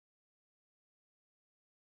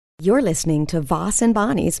You're listening to Voss and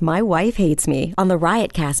Bonnie's My Wife Hates Me on the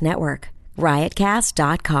Riotcast Network.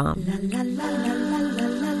 Riotcast.com.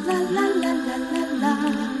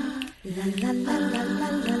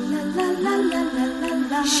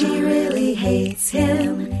 She really hates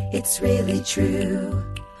him, it's really true.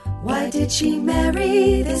 Why did she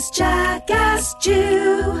marry this jackass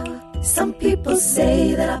Jew? Some people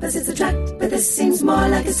say that opposites attract, but this seems more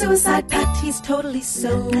like a suicide pact. He's totally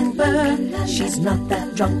sober, she's not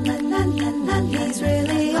that drunk. He's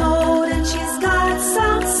really old and she's got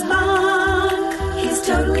some spunk. He's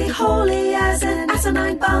totally holy as an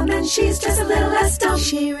asinine bomb, and she's just a little less dumb.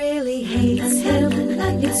 She really hates him,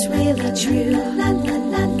 it's really true.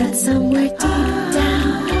 But somewhere deep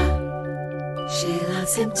down, she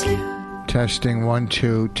loves him too. Testing 1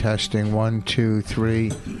 2, testing 1 2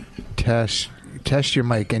 3. Test your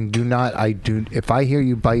mic, and if I hear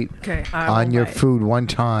you bite on your food one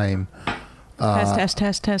time, test.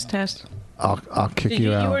 I'll kick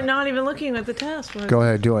you out. You were not even looking at the test. Go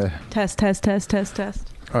ahead, do it. Test.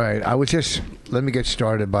 All right, let me get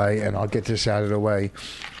started and I'll get this out of the way.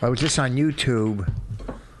 I was just on YouTube,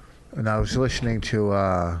 and I was listening to,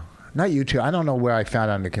 not YouTube, I don't know where I found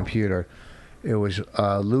it on the computer. It was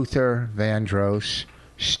Luther Vandross,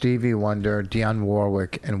 Stevie Wonder, Dionne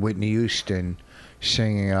Warwick, and Whitney Houston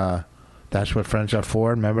singing That's What Friends Are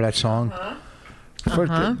For. Remember that song? Put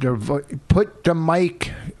the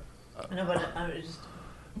mic... No, but just...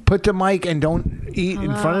 Put the mic and don't eat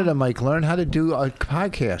in front of the mic. Learn how to do a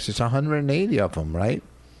podcast. It's 180 of them, right?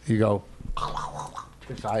 You go...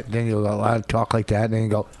 Then you'll talk like that, and then you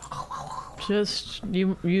go... Just,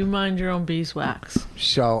 you mind your own beeswax.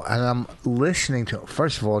 So, and I'm listening to,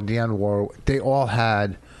 first of all, Dionne Warwick, they all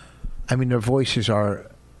had, their voices were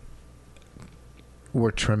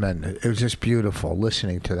tremendous. It was just beautiful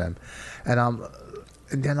listening to them. And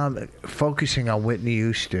then I'm focusing on Whitney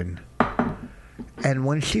Houston. And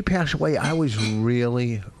when she passed away, I was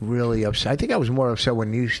really, really upset. I think I was more upset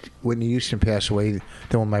when Whitney Houston passed away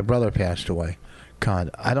than when my brother passed away. God,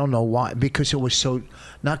 I don't know why. Because it was so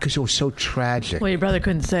tragic. Well, your brother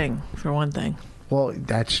couldn't sing, for one thing. Well,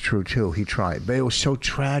 that's true, too. He tried. But it was so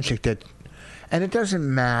tragic that... And it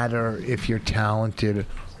doesn't matter if you're talented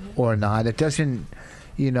or not. It doesn't...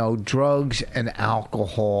 drugs and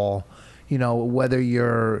alcohol, whether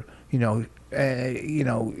you're,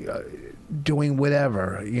 doing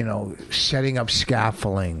whatever, setting up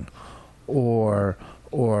scaffolding or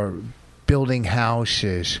building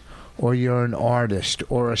houses, or you're an artist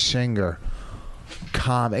or a singer,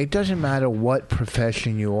 it doesn't matter what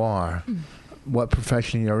profession you are, what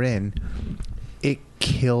profession you're in, it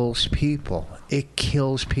kills people. It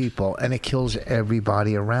kills people, and it kills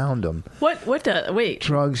everybody around them. Wait.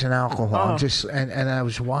 Drugs and alcohol. Oh. And I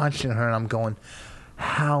was watching her, and I'm going,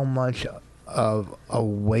 how much of a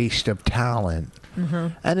waste of talent. Mm-hmm.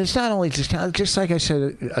 And it's not only just talent, just like I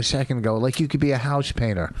said a second ago, like you could be a house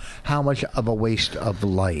painter. How much of a waste of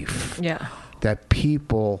life. Yeah. That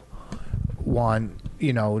people want,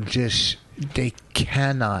 they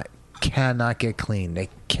cannot get clean. They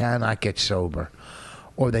cannot get sober.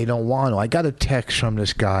 Or they don't want to. I got a text from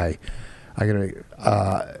this guy.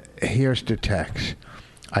 Here's the text.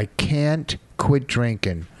 I can't quit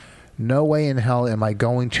drinking. No way in hell am I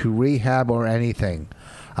going to rehab or anything.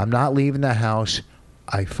 I'm not leaving the house.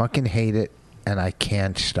 I fucking hate it, and I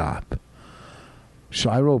can't stop. So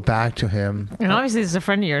I wrote back to him. And obviously this is a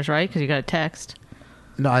friend of yours, right? Because you got a text.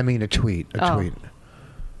 No, I mean a tweet. Tweet. Do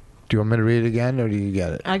you want me to read it again, or do you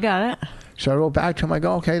get it? I got it. So I wrote back to him. I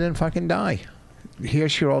go, okay, then fucking die.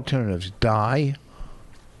 Here's your alternatives. Die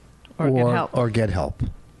or get help. Or get help.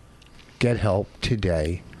 Get help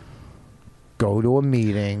today. Go to a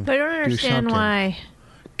meeting. But I don't understand why.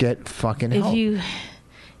 Get fucking help.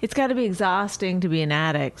 It's got to be exhausting to be an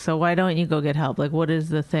addict. So why don't you go get help? Like, what is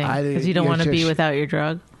the thing? Because you don't want to be without your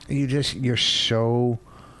drug? You're so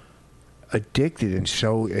addicted, and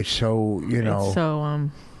so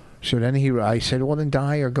So then I said, well, then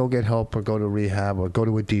die or go get help or go to rehab or go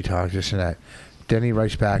to a detox, this and that. Then he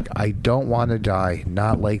writes back, I don't want to die.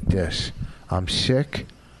 Not like this. I'm sick,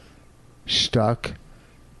 stuck,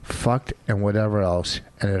 fucked, and whatever else.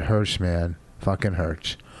 And it hurts, man. Fucking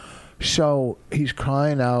hurts. So he's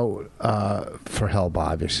crying out for help,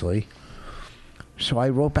 obviously. So I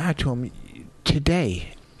wrote back to him,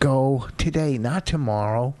 today. Go today, not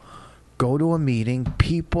tomorrow. Go to a meeting.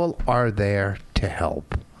 People are there to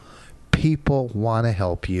help. People want to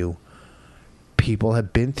help you. People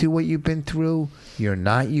have been through what you've been through. You're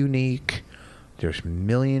not unique. There's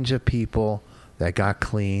millions of people that got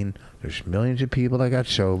clean. There's millions of people that got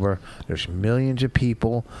sober. There's millions of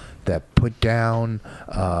people that put down,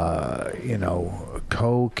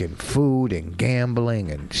 coke and food and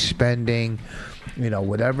gambling and spending,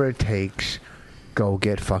 whatever it takes. Go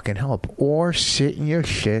get fucking help, or sit in your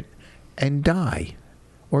shit and die,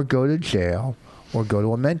 or go to jail, or go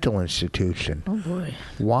to a mental institution. Oh boy!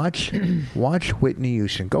 Watch Whitney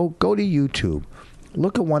Houston. Go to YouTube.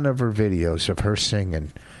 Look at one of her videos of her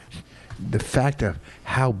singing. The fact of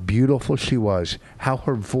how beautiful she was, how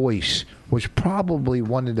her voice was probably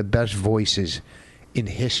one of the best voices in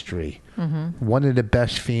history. Mm-hmm. One of the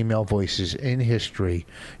best female voices in history,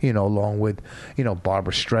 along with,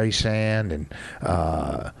 Barbara Streisand and,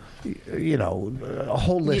 a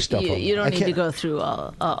whole list of them. You don't need to go through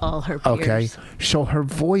all her peers. Okay. So her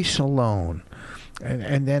voice alone,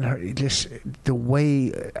 and then the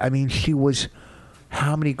way, she was,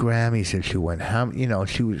 how many Grammys did she win?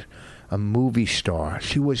 She was a movie star.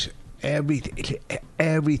 She was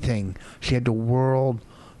everything. She had the world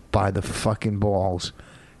by the fucking balls.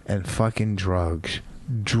 And fucking drugs.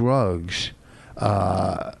 It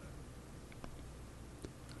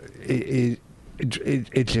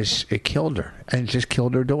killed her, and it just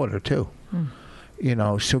killed her daughter too.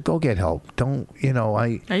 So go get help. Don't Are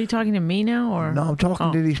you talking to me now, or no? I'm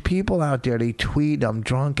talking to these people out there. They tweet, "I'm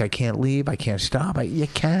drunk. I can't leave. I can't stop." You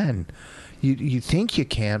can. You think you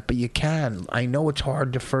can't, but you can. I know it's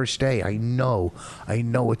hard the first day. I know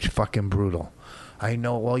it's fucking brutal. I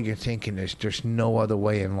know all you're thinking is there's no other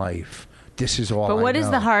way in life. This is all. But what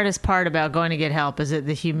is the hardest part about going to get help? Is it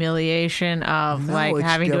the humiliation of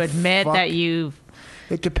having to admit that you?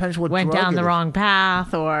 It depends what went down the wrong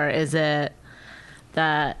path, or is it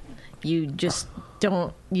that you just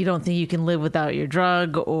don't think you can live without your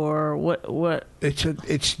drug, or what?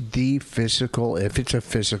 It's the physical. If it's a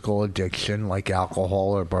physical addiction like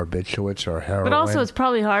alcohol or barbiturates or heroin. But also, it's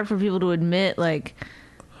probably hard for people to admit, like.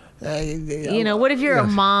 What if you're a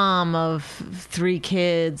mom of 3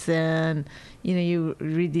 kids and, you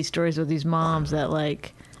read these stories with these moms that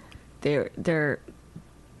they're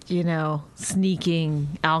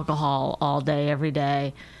sneaking alcohol all day, every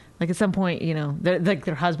day. Like at some point,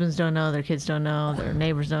 their husbands don't know, their kids don't know, their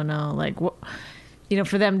neighbors don't know.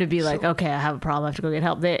 For them to be like, okay, I have a problem, I have to go get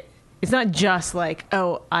help. It's not just like,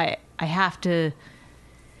 oh, I have to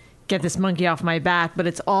get this monkey off my back, but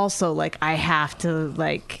it's also like I have to,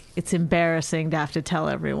 it's embarrassing to have to tell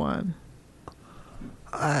everyone.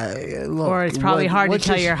 Or it's probably hard to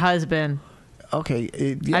tell your husband. Okay.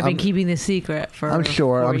 I've been keeping this secret for I'm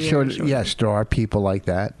sure, yes, there are people like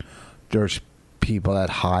that. There's people that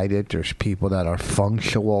hide it. There's people that are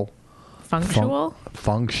functional. Functional?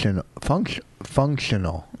 Functional.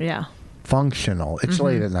 Yeah. Functional. It's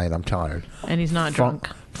late at night. I'm tired. And he's not drunk.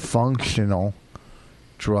 Functional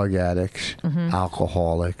drug addicts,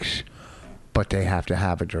 alcoholics, but they have to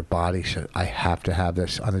have it. Their body says, I have to have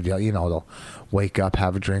this on the deal. They'll wake up,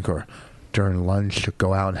 have a drink, or during lunch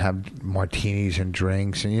go out and have martinis and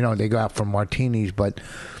drinks. And, they go out for martinis, but,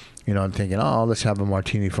 I'm thinking, oh, let's have a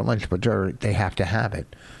martini for lunch. But they have to have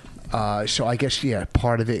it. So I guess,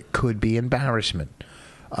 part of it could be embarrassment.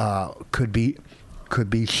 Could be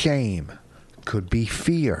shame. Could be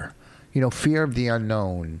fear. Fear of the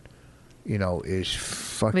unknown. Is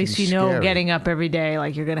fucking. At least scary. Getting up every day,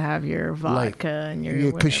 you're gonna have your vodka and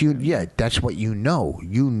your. Because that's what you know.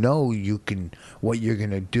 You can what you're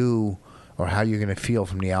gonna do or how you're gonna feel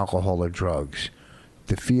from the alcohol or drugs.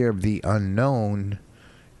 The fear of the unknown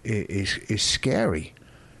is scary.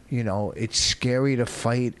 It's scary to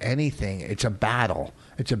fight anything. It's a battle.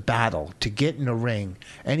 To get in the ring.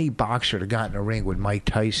 Any boxer that got in the ring with Mike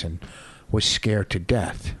Tyson was scared to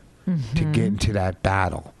death to get into that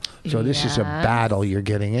battle. So this is a battle you're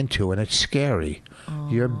getting into, and it's scary. Oh.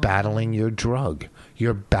 You're battling your drug.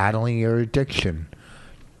 You're battling your addiction.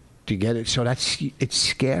 Do you get it? So it's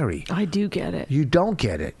scary. I do get it. You don't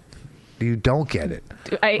get it.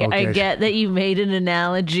 I get that you made an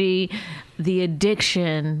analogy. The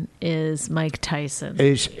addiction is Mike Tyson.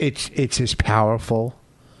 It's as powerful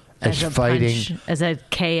as fighting as a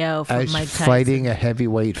KO from Mike Tyson. Fighting a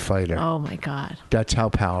heavyweight fighter. Oh my God! That's how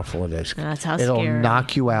powerful it is. That's how it'll scary.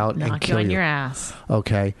 knock you out and kill you on your ass.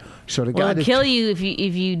 Okay, so the guy it'll kill you if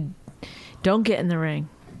you don't get in the ring.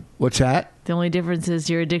 What's that? The only difference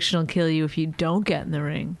is your addiction will kill you if you don't get in the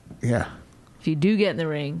ring. Yeah. If you do get in the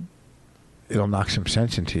ring, it'll knock some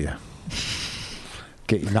sense into you.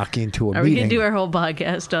 Knock you into a meeting. Are we going to do our whole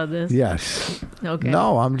podcast on this? Yes. Okay.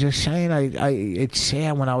 No, I'm just saying, it's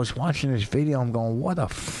sad when I was watching this video, I'm going, what a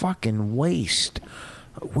fucking waste.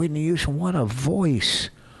 Whitney Houston, what a voice.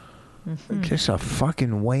 Just a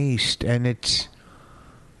fucking waste. And it's,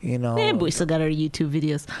 You know. Yeah, but we still got our YouTube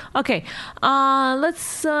videos. Okay,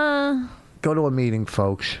 let's go to a meeting,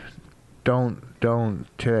 folks. Don't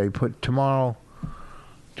today. Put tomorrow.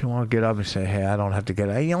 Tomorrow, get up and say, "Hey, I don't have to get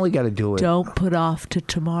it." You only got to do it. Don't put off to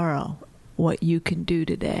tomorrow what you can do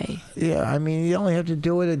today. Yeah, I mean, you only have to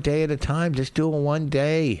do it a day at a time. Just do it one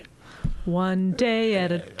day. One day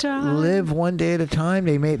at a time. Live one day at a time.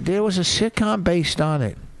 There was a sitcom based on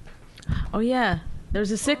it. Oh yeah,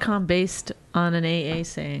 there's a sitcom based on an AA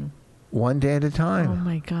saying. One day at a time. Oh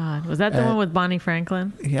my God, was that the one with Bonnie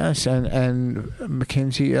Franklin? Yes, and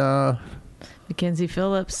Mackenzie. Mackenzie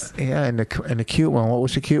Phillips. Yeah, and the cute one. What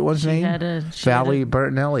was the cute one's name? Valerie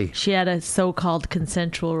Bertinelli. She had a so-called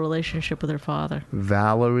consensual relationship with her father.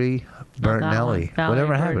 Valerie Bertinelli.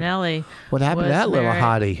 Whatever happened? What happened to that little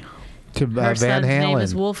hottie? To her Van son's Halen. name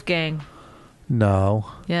is Wolfgang. No.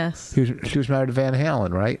 Yes. She was married to Van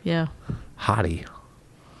Halen, right? Yeah. Hottie.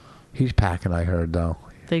 He's packing, I heard, though.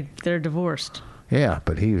 They're divorced. Yeah,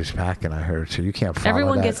 but he was packing, I heard, so you can't follow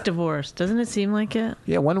Everyone that. gets divorced. Doesn't it seem like it?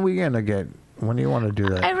 Yeah, when are we going to get... When do you want to do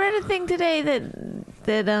that? I read a thing today that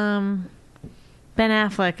Ben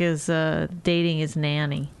Affleck is dating his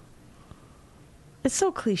nanny. It's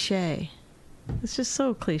so cliche. It's just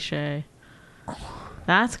so cliche.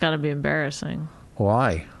 That's got to be embarrassing.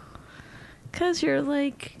 Why? Because you're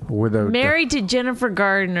like married to Jennifer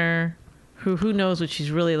Gardner, who knows what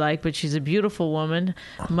she's really like, but she's a beautiful woman,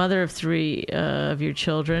 mother of 3 of your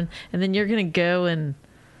children, and then you're going to go and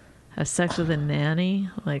have sex with a nanny?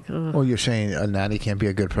 Like, ugh. Well, you're saying a nanny can't be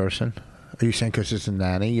a good person? Are you saying because it's a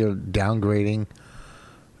nanny, you're downgrading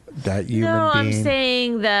that human being? No, I'm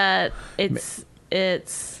saying that it's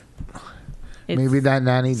maybe that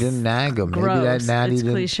nanny didn't nag him. Gross. Maybe that nanny it's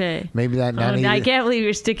didn't. Cliche. Maybe that nanny. I can't believe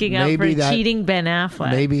you're sticking up for cheating Ben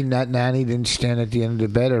Affleck. Maybe that nanny didn't stand at the end of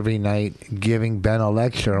the bed every night giving Ben a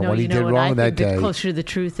lecture on what he did wrong that day. The closer to the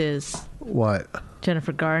truth is what?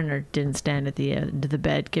 Jennifer Gardner didn't stand at the end of the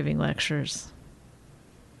bed giving lectures.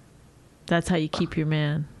 That's how you keep your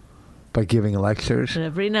man. By giving lectures?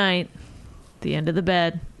 Every night, the end of the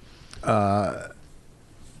bed. Why?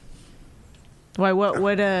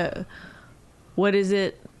 What is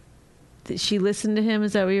it? Did she listen to him?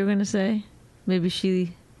 Is that what you were going to say? Maybe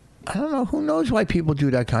she... I don't know. Who knows why people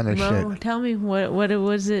do that kind of shit? Tell me, what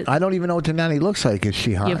was it? I don't even know what the nanny looks like. Is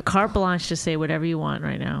she hot? You have carte blanche to say whatever you want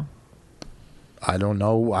right now. I don't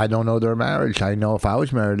know. I don't know their marriage. I know if I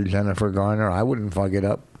was married to Jennifer Garner, I wouldn't fuck it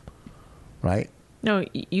up. Right? No,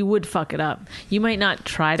 you would fuck it up. You might not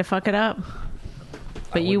try to fuck it up,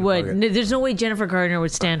 but you would. There's no way Jennifer Gardner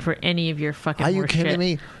would stand for any of your fucking Are you kidding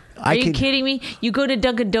me? Are you kidding me? You go to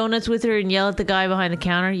Dunkin' Donuts with her and yell at the guy behind the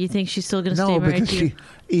counter. You think she's still going to stay married to you?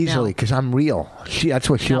 Easily, because I'm real. That's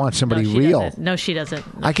what she wants. Somebody real. Doesn't. No, she doesn't.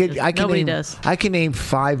 Nobody does. I can name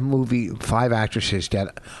 5 actresses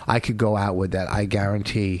that I could go out with that I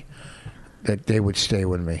guarantee that they would stay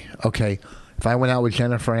with me. Okay, if I went out with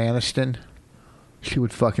Jennifer Aniston, she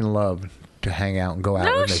would fucking love to hang out and go out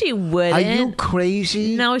with me. No, she wouldn't. Are you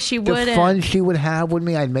crazy? No, she wouldn't. The fun she would have with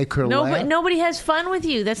me, I'd make her laugh. But nobody has fun with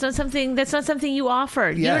you. That's not something you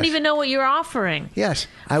offered. Yes. You don't even know what you're offering. Yes.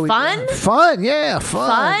 I would, fun? Fun, yeah, fun.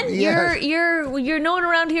 Fun? Yes. You're known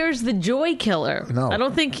around here as the joy killer. No. I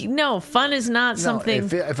don't think fun is not something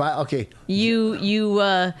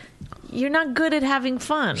you're not good at having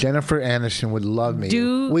fun. Jennifer Aniston would love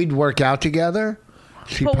me. We'd work out together.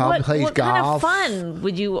 She probably plays what golf. What kind of fun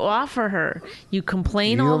would you offer her? You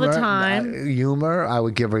complain all the time. Humor. I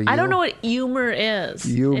would give her humor. I don't know what humor is.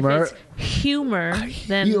 Humor. If it's humor,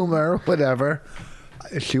 then... Humor, whatever.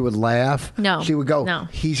 She would laugh. No. She would go, no.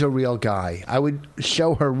 He's a real guy. I would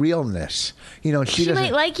show her realness. You know, she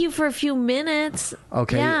might like you for a few minutes.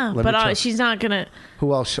 Okay. Yeah, but she's not going to...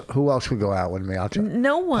 Who else would go out with me?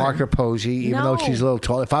 No one. Parker Posey, even though she's a little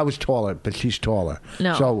taller. If I was taller, but she's taller.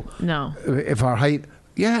 No. So, no. If our height...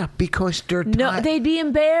 Yeah, because they're... No, they'd be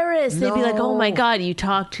embarrassed. They'd be like, oh my God, you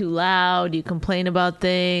talk too loud. You complain about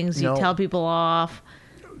things. You tell people off.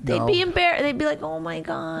 They'd be embarrassed. They'd be like, oh my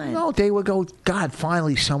God. No, they would go, God,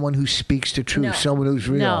 finally someone who speaks the truth, someone who's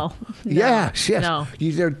real. No. Yes. No.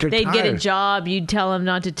 They're They'd tired. get a job. You'd tell them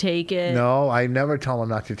not to take it. No, I never tell them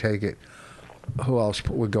not to take it. Who else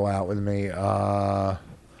would go out with me?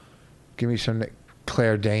 Give me some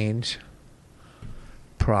Claire Danes.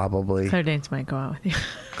 Probably. Claire Danes might go out with you.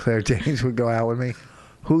 Claire Danes would go out with me.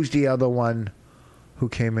 Who's the other one who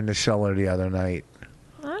came in the cellar the other night?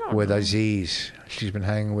 I don't with know. Aziz. She's been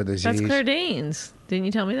hanging with Aziz. That's Claire Danes. Didn't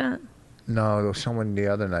you tell me that? No, there was someone the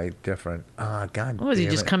other night different. God. What was he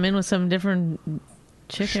just come in with some different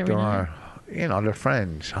chick every night? You know, they're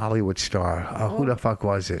friends. Hollywood star. Who the fuck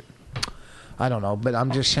was it? I don't know, but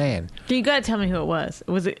I'm just saying. You got to tell me who it was.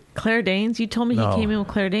 Was it Claire Danes? You told me he came in with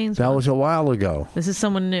Claire Danes. That was a while ago. This is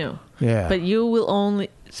someone new. Yeah. But you will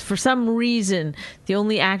only, for some reason, the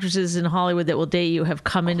only actresses in Hollywood that will date you have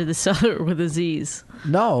come into the cellar with Aziz.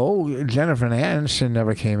 No, Jennifer Aniston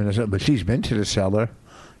never came in the cellar, but she's been to the cellar.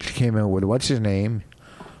 She came in with, what's his name,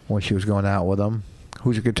 when she was going out with him?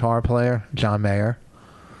 Who's a guitar player? John Mayer.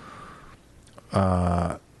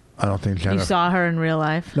 I don't think Jennifer. You saw her in real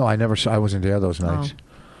life? No, I never saw. I wasn't there those nights.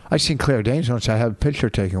 I seen Claire Danes once. I have a picture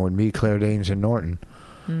taken with me, Claire Danes, and Norton.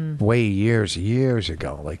 Way years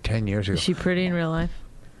ago, like 10 years ago. Is she pretty in real life?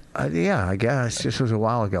 Yeah, I guess. This was a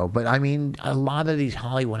while ago. But, I mean, a lot of these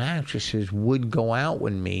Hollywood actresses would go out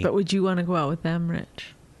with me. But would you want to go out with them,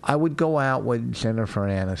 Rich? I would go out with Jennifer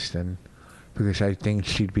Aniston because I think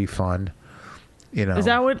she'd be fun. You know. Is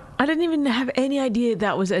that what? I didn't even have any idea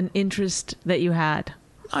that was an interest that you had.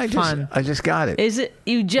 I just got it. Is it?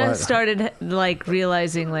 You just started like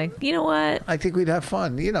realizing, like, you know what? I think we'd have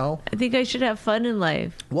fun. You know. I think I should have fun in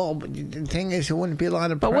life. Well, but the thing is, it wouldn't be a lot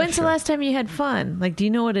of pressure. But when's the last time you had fun? Like, do you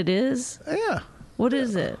know what it is? Yeah. What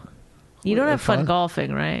is it? You don't have fun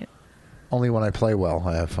golfing, right? Only when I play well,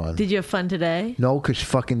 I have fun. Did you have fun today? No, because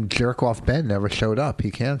fucking jerk-off Ben never showed up. He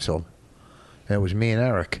canceled. And it was me and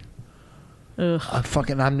Eric. Ugh.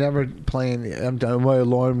 I'm never playing. I'm done. My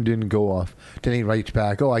alarm didn't go off. Then he writes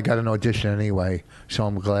back, I got an audition anyway, so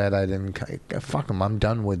I'm glad I didn't. Fuck him. I'm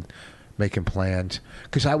done with making plans.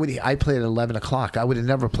 Because I played at 11 o'clock. I would have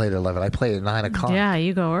never played at 11. I played at 9 o'clock. Yeah,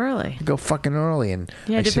 you go early. I go fucking early. And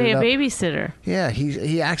you had to pay a babysitter. Yeah,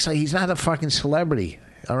 he's not a fucking celebrity,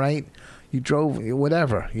 all right? You drove,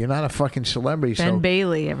 whatever. You're not a fucking celebrity. Ben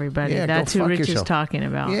Bailey, everybody. Yeah, that's who Rich yourself. is talking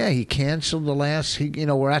about. Yeah, he canceled the last.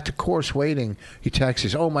 We're at the course waiting. He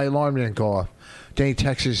texts, my alarm didn't go off. Then he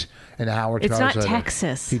texts an hour. It's not later.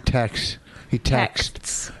 Texas. He texts. He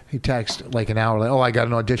texts like an hour later. I got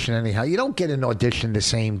an audition anyhow. You don't get an audition the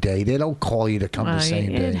same day. They don't call you to come the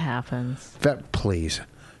same day. It happens. Please,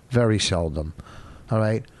 very seldom. All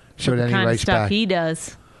right. So then he kind writes of stuff back. He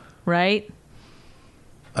does, right?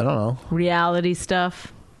 I don't know. Reality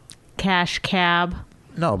stuff, cab.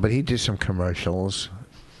 No, but he did some commercials.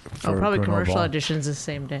 Probably commercial auditions the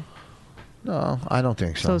same day. No, I don't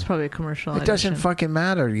think so. So it's probably a commercial audition. It doesn't fucking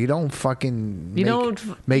matter. You don't fucking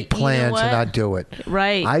make plans and not do it.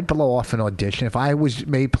 Right. I'd blow off an audition. If I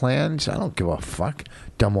made plans, I don't give a fuck.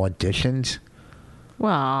 Dumb auditions.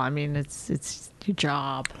 Well, I mean, it's your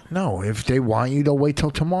job. No, if they want you, they'll wait till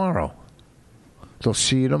tomorrow. They'll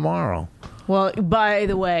see you tomorrow. Well, by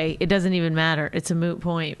the way, it doesn't even matter. It's a moot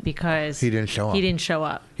point because he didn't show up. He didn't show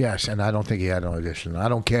up. Yes, and I don't think he had an audition. I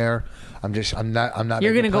don't care. I'm not.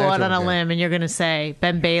 You're going to go out on a limb and you're going to say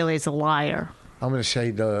Ben Bailey's a liar. I'm going to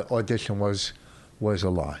say the audition was a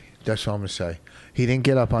lie. That's what I'm going to say. He didn't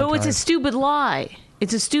get up on time. But it's a stupid lie.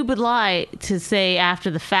 It's a stupid lie to say after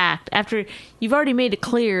the fact. After you've already made it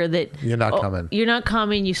clear that you're not coming. You're not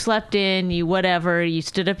coming. You slept in. You whatever. You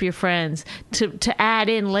stood up your friends. To add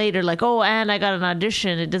in later, like, and I got an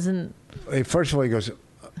audition. It doesn't. First of all, he goes,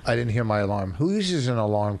 I didn't hear my alarm. Who uses an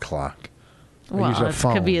alarm clock? Well, it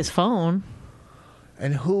could be his phone.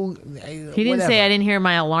 And who? He didn't say I didn't hear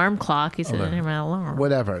my alarm clock. He said I didn't hear my alarm.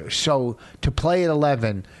 Whatever. So to play at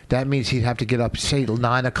 11, that means he'd have to get up, say,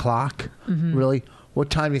 9 o'clock. Mm-hmm. Really? What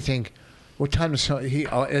time do you think? What time is he?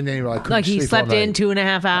 And then I couldn't he sleep slept all night. in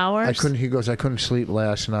 2.5 hours. I couldn't. He goes, I couldn't sleep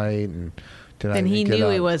last night, and then he knew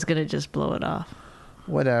he was going to just blow it off.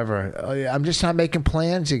 Whatever. I'm just not making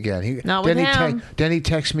plans again. Not with him. Then he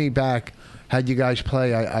texts me back. How'd you guys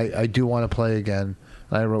play? I do want to play again.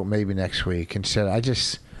 And I wrote maybe next week and said I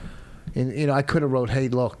could have wrote, hey,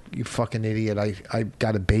 look, you fucking idiot. I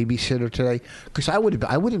got a babysitter today because I would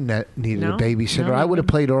have needed a babysitter. I would have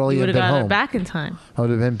played early and been home. You would have got back in time. I would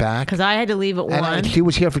have been back because I had to leave at 1. And she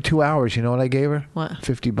was here for 2 hours. You know what I gave her? What?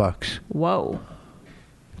 $50. Whoa.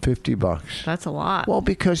 $50. That's a lot. Well,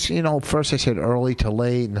 because first I said early to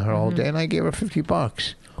late and her whole day, and I gave her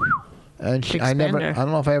 $50. And I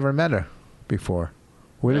don't know if I ever met her before.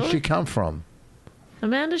 Where did she come from?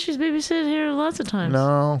 Amanda, she's babysitted here lots of times.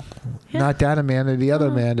 No, not that Amanda. The other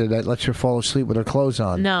Amanda that lets her fall asleep with her clothes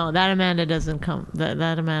on. No, that Amanda doesn't come.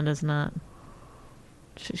 That Amanda's not.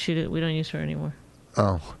 We don't use her anymore.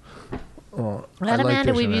 Oh. Well, that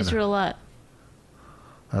Amanda, we've used her a lot.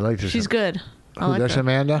 I like this. She's good. That's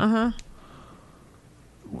Amanda?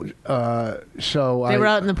 So they were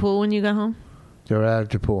out in the pool when you got home? They were out at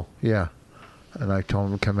the pool, yeah. And I told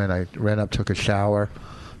them to come in. I ran up, took a shower.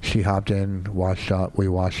 She hopped in, washed up. We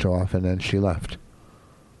washed off, and then she left.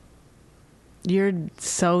 You're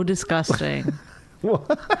so disgusting. Let's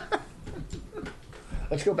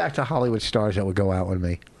go back to Hollywood stars that would go out with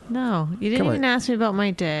me. No, you didn't even ask me about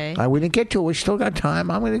my day. We didn't get to it. We still got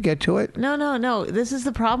time. I'm going to get to it. No. This is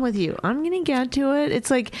the problem with you. I'm going to get to it.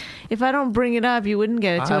 It's like if I don't bring it up, you wouldn't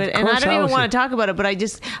get to it. And I don't even want to talk about it, but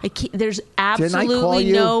there's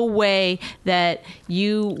absolutely no way that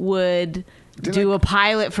you would do a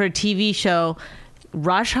pilot for a TV show,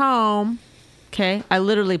 rush home. Okay, I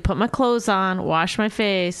literally put my clothes on, wash my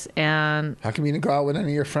face, and... How come you didn't go out with any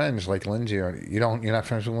of your friends like Lindsay? You're not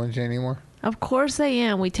friends with Lindsay anymore? Of course I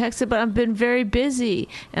am. We texted, but I've been very busy.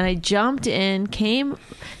 And I jumped in, came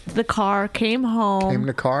to the car, came home. Came in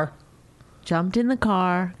the car? Jumped in the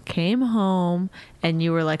car, came home, and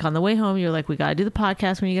you were like, on the way home, you were like, we got to do the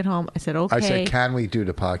podcast when you get home. I said, okay. I said, can we do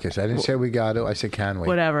the podcast? I didn't say we got to. I said, can we?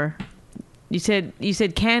 Whatever. You said,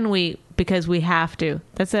 can we, because we have to.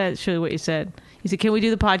 That's actually what you said. You said, can we do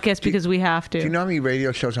the podcast because we have to? Do you know how many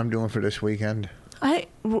radio shows I'm doing for this weekend?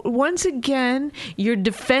 Once again, you're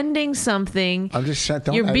defending something. I'm just saying.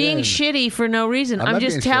 You're being shitty for no reason. I'm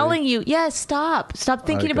just telling you. Yeah, stop. Stop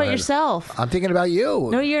thinking about yourself. I'm thinking about you.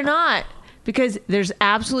 No, you're not. Because there's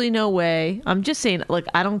absolutely no way. I'm just saying, like,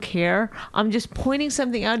 I don't care. I'm just pointing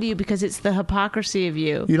something out to you because it's the hypocrisy of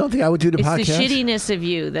you. You don't think I would do the podcast? It's the shittiness of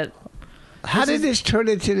you. How did this turn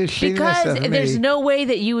into the shittiness of me? Because there's no way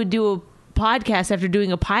that you would do a podcast after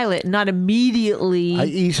doing a pilot and not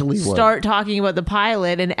immediately start talking about the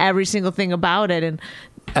pilot and every single thing about it. And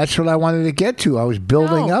that's what I wanted to get to. I was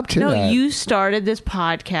building up to that. No, you started this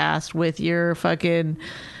podcast with your fucking...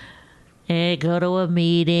 Hey, go to a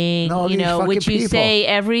meeting, which you say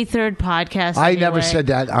every third podcast. I never said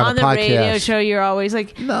that on a podcast. On the radio show, you're always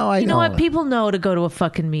like, no, I you know what? People know to go to a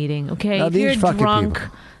fucking meeting, okay? No, if you're drunk,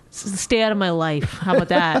 stay out of my life. How about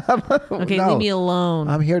that? Okay, leave me alone.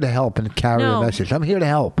 I'm here to help and carry a message. I'm here to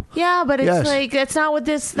help. Yeah, but it's like, that's not what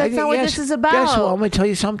this is about. Guess what? I'm going to tell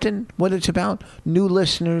you something, what it's about. New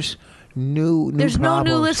listeners. There's no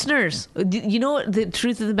new listeners. You know what the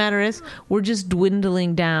truth of the matter is? We're just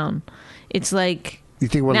dwindling down. It's like you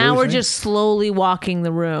think we're now losing? We're just slowly walking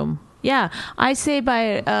the room. Yeah, I say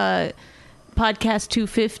by podcast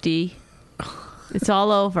 250, it's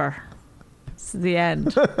all over. It's the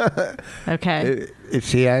end. Okay,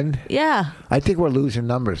 it's the end. Yeah, I think we're losing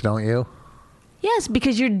numbers, don't you? Yes,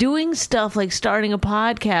 because you're doing stuff like starting a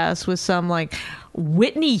podcast with some like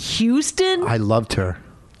Whitney Houston. I loved her.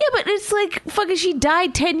 Yeah, but it's like fucking she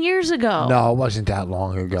died 10 years ago. No, it wasn't that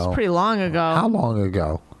long ago. It's pretty long ago. How long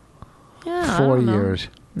ago? Yeah, 4 years.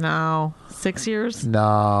 No. 6 years?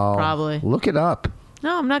 No. Probably. Look it up.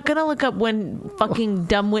 No, I'm not going to look up when fucking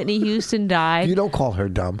dumb Whitney Houston died. You don't call her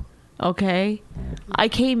dumb. Okay. I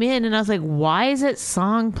came in and I was like, why is that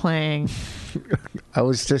song playing? I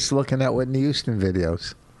was just looking at Whitney Houston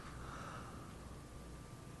videos.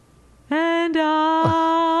 And I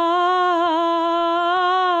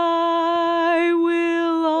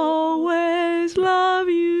will always love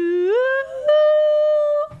you.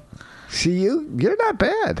 See, you're not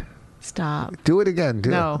bad. Stop. Do it again.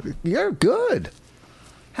 No. You're good.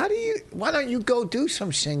 Why don't you go do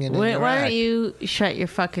some singing in your act? Why don't you shut your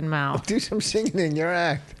fucking mouth? Do some singing in your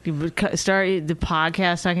act. You start the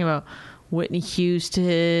podcast talking about Whitney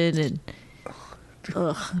Houston and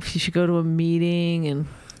if you should go to a meeting and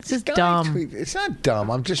it's just dumb. It's not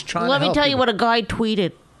dumb. I'm just trying to help you. Let me tell you what a guy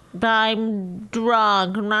tweeted. I'm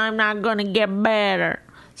drunk and I'm not going to get better.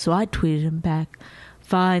 So I tweeted him back.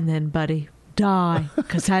 Fine then, buddy. Die,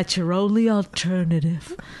 because that's your only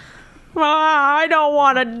alternative. I don't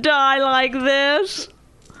want to die like this.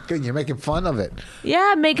 Good, you're making fun of it.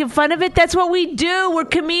 Yeah, making fun of it. That's what we do. We're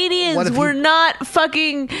comedians. We're not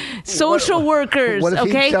fucking social workers.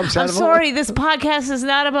 Okay? I'm sorry. This podcast is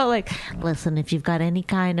not about like, listen, if you've got any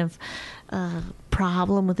kind of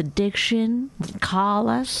problem with addiction, call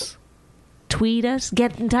us. Tweet us,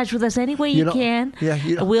 get in touch with us any way you can.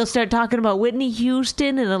 Yeah, we'll start talking about Whitney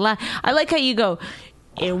Houston and a lot. I like how you go,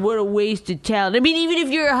 and what a waste of talent. I mean, even if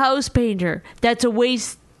you're a house painter, that's a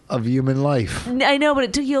waste of human life. I know, but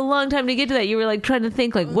it took you a long time to get to that. You were like trying to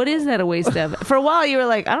think, like, what is that a waste of? For a while, you were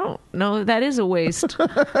like, I don't know, that is a waste.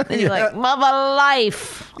 And you're like, of a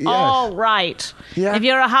life. Yes. All right. Yeah. If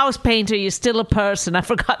you're a house painter, you're still a person. I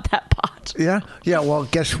forgot that part. Yeah. Yeah. Well,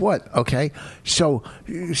 guess what? Okay. So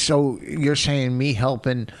you're saying me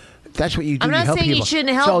helping. That's what you do. I'm not saying you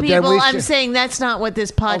shouldn't help people. I'm saying that's not what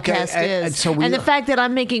this podcast is. And the fact that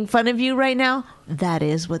I'm making fun of you right now, that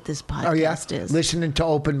is what this podcast is. Listening to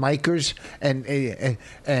open micers and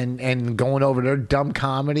going over their dumb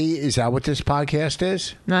comedy. Is that what this podcast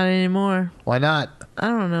is? Not anymore. Why not? I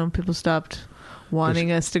don't know. People stopped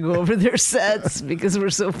wanting us to go over their sets because we're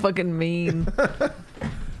so fucking mean.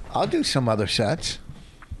 I'll do some other sets.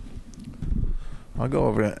 I'll go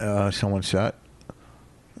over someone's set.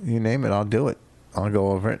 You name it, I'll do it. I'll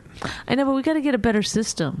go over it. I know, but we got to get a better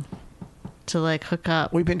system to like hook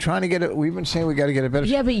up. We've been trying to get it. We've been saying we got to get a better.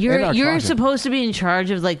 Yeah, but you're supposed to be in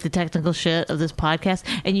charge of like the technical shit of this podcast,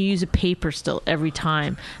 and you use a paper still every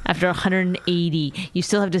time. After 180, you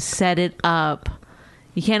still have to set it up.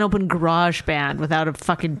 You can't open GarageBand without a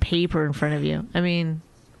fucking paper in front of you. I mean,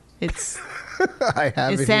 it's I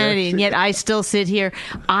have insanity, and yet I still sit here.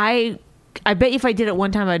 I bet you if I did it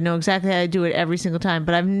one time, I'd know exactly how to do it every single time.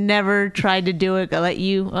 But I've never tried to do it. I let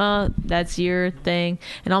you, that's your thing.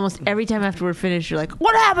 And almost every time after we're finished, you're like,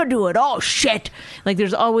 what happened to it? Oh, shit. Like,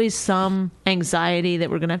 there's always some anxiety that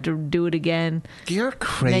we're going to have to do it again. You're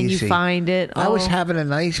crazy. And then you find it. I was having a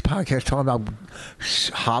nice podcast talking about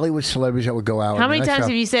Hollywood celebrities that would go out. How many times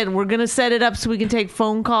have you said, we're going to set it up so we can take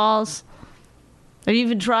phone calls? Have you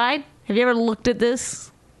even tried? Have you ever looked at this?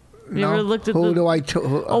 You ever looked at we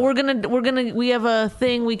have a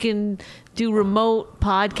thing we can do remote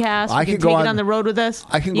podcasts. We can take it on the road with us.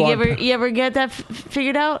 You ever get that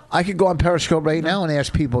figured out? I could go on Periscope right now and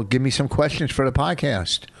ask people, give me some questions for the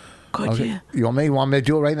podcast. Could you? You want me to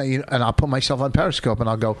do it right now? And I'll put myself on Periscope and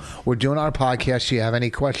I'll go, we're doing our podcast. Do you have any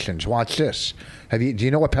questions? Watch this. Do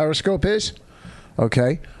you know what Periscope is?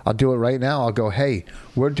 Okay. I'll do it right now. I'll go, hey,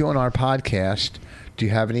 we're doing our podcast. Do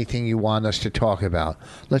you have anything you want us to talk about?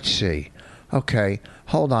 Let's see. Okay,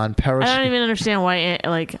 hold on. I don't even understand why,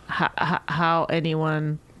 like, how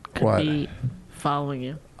anyone could be following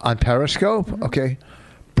you on Periscope. Mm-hmm. Okay,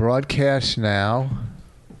 broadcast now.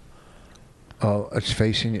 Oh, it's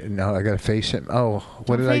facing you. No, I got to face it. Oh,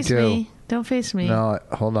 what did I do? Don't face me. No,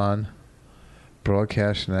 hold on.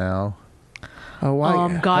 Broadcast now. Oh,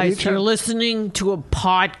 why? Guys, you're listening to a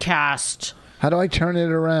podcast. How do I turn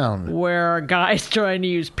it around? Where a guy's trying to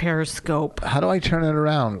use Periscope. How do I turn it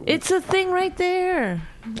around? It's a thing right there.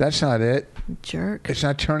 That's not it. Jerk. It's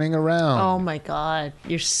not turning around. Oh my God.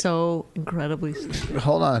 You're so incredibly stupid.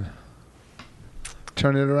 Hold on.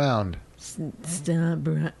 Turn it around. Stop.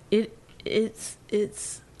 It's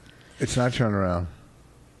not turning around.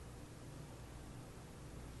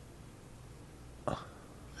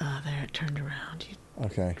 Oh, there, it turned around. You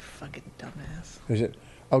okay. Fucking dumbass. Is it?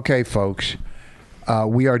 Okay, folks.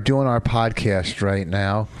 We are doing our podcast right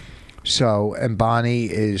now. So, and Bonnie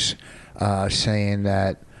is saying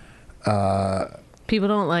that people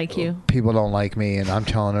don't like you. People don't like me, and I'm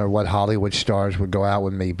telling her what Hollywood stars would go out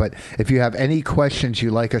with me. But if you have any questions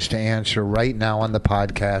you'd like us to answer right now on the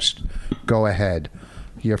podcast, go ahead.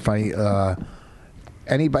 You're funny.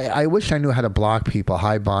 Anybody? I wish I knew how to block people.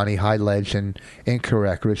 Hi, Bonnie. Hi, Legend.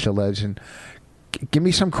 Incorrect. Richard Legend. Give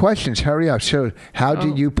me some questions. Hurry up. So, how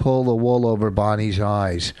did you pull the wool over Bonnie's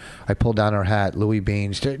eyes? I pulled down her hat. Louis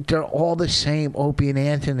Beans. They're all the same. Opie and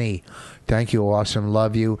Anthony. Thank you. Awesome.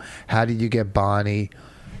 Love you. How did you get Bonnie?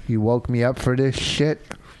 You woke me up for this shit.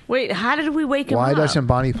 Wait, how did we wake him up? Why doesn't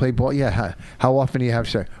Bonnie play ball? Yeah. How often do you have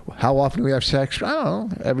sex? How often do we have sex? I don't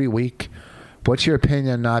know. Every week. What's your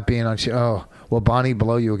opinion on not being on? Oh, will Bonnie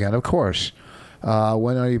blow you again? Of course.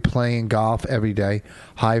 When are you playing golf? Every day.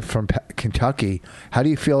 Hi from Kentucky. How do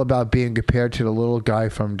you feel about being compared to the little guy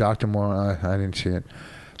from Dr. Moore? I didn't see it.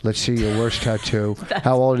 Let's see your worst tattoo.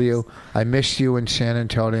 How old are you? I missed you in San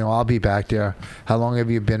Antonio. I'll be back there. How long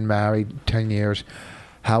have you been married? 10 years.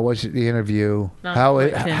 How was it, the interview?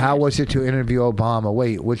 How was it to interview Obama?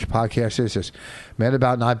 Wait, which podcast is this? Mad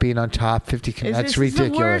about not being on top 50. That's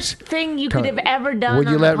ridiculous. The worst thing you could have ever done. Would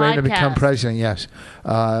you let Raina become president? Yes.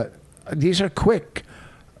 These are quick.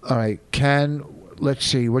 All right, let's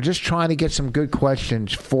see. We're just trying to get some good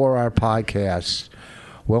questions for our podcast.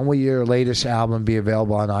 When will your latest album be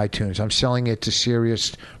available on iTunes? I'm selling it to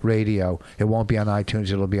Sirius Radio. It won't be on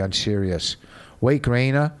iTunes. It'll be on Sirius. Wake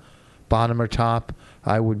Raina, bottom or top?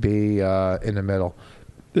 I would be in the middle.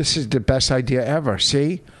 This is the best idea ever.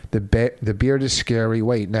 See? The beard is scary.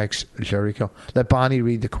 Wait, next, Jericho. Let Bonnie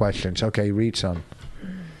read the questions. Okay, read some.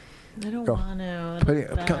 I don't want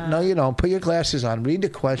to. No, you don't. Put your glasses on. Read the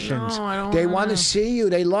questions. No, I don't. They want to see you.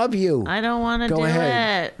 They love you. I don't want to do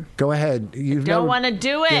it. Go ahead. You don't want to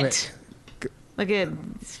do it. Look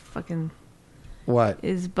at this fucking. What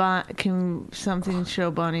can something show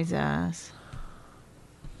Bonnie's ass?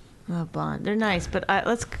 Oh, Bond. They're nice, but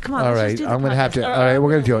let's come on. All right, I'm going to have to. All right, we're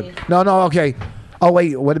going to do it. No, okay. Oh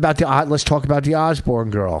wait, what about let's talk about the Osborne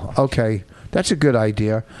girl. Okay, that's a good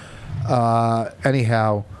idea.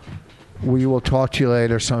 Anyhow. We will talk to you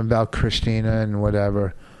later. Something about Christina and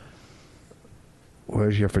whatever.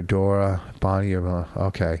 Where's your fedora, Bonnie?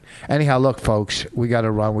 Okay. Anyhow, look, folks, we got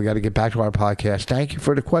to run. We got to get back to our podcast. Thank you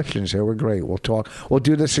for the questions. They were great. We'll talk. We'll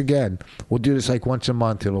do this again. We'll do this like once a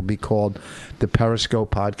month. It'll be called the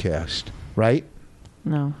Periscope Podcast. Right?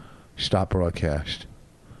 No. Stop broadcast.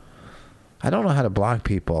 I don't know how to block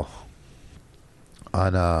people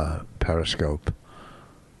on Periscope.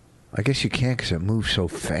 I guess you can't because it moves so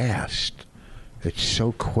fast. It's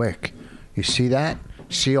so quick. You see that?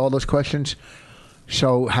 See all those questions?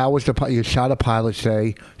 So how was you shot a pilot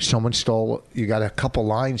today? Someone stole, you got a couple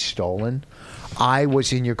lines stolen. I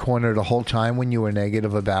was in your corner the whole time when you were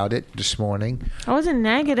negative about it this morning. I wasn't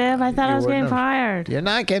negative. I thought I was getting fired. You're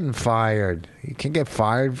not getting fired. You can get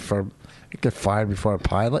fired before a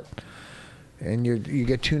pilot. And you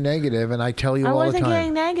get too negative, and I tell you all the time. I wasn't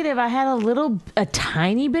getting negative. I had a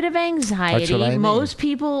tiny bit of anxiety. That's what I mean. Most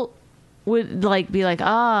people would be like,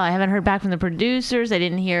 I haven't heard back from the producers. I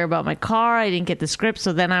didn't hear about my car. I didn't get the script.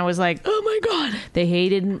 So then I was like, oh my God. They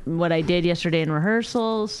hated what I did yesterday in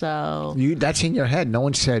rehearsal. So that's in your head. No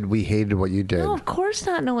one said we hated what you did. No, of course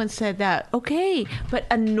not. No one said that. Okay. But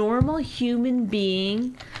a normal human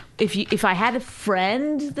being, if I had a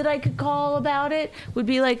friend that I could call about it, would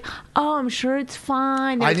be like, oh, I'm sure it's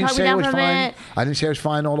fine. I didn't say it was fine. I didn't say it was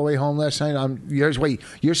fine all the way home last night.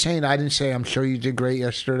 You're saying I didn't say I'm sure you did great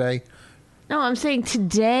yesterday? No, I'm saying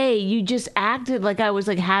today you just acted like I was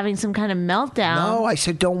like having some kind of meltdown. No, I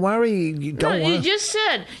said don't worry. You just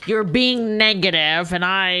said you're being negative, and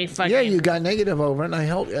I fucking... Yeah, you got negative over it, and I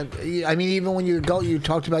helped. I mean, even when you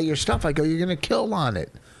talked about your stuff, I go, you're going to kill on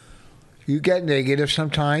it. You get negative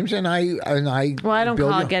sometimes, and I. Well, I don't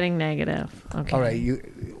call it getting negative. Okay. All right,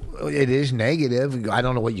 it is negative. I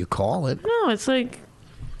don't know what you call it. No, it's like.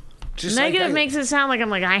 Just negative makes it sound like I'm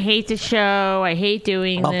like, I hate the show. I hate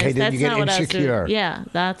doing this. Okay, then you get insecure. Yeah,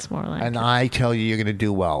 that's more like and I tell you, you're going to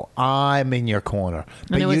do well. I'm in your corner.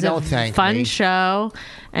 But you don't thank me. It was a fun show,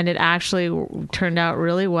 and it actually turned out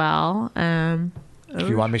really well. Do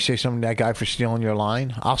you want me to say something to that guy for stealing your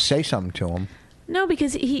line? I'll say something to him. No,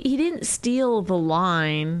 because he didn't steal the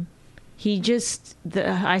line. He just...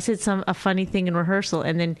 I said a funny thing in rehearsal,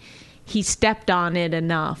 and then he stepped on it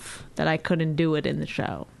enough that I couldn't do it in the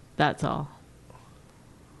show. That's all.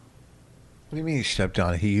 What do you mean he stepped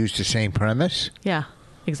on it? He used the same premise? Yeah,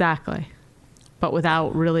 exactly. But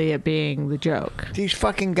without really it being the joke. These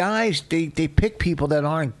fucking guys, they pick people that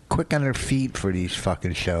aren't quick on their feet for these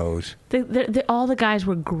fucking shows. All the guys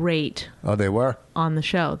were great. Oh, they were? On the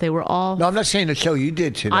show. They were all... No, I'm not saying the show you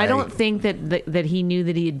did today. I don't think that he knew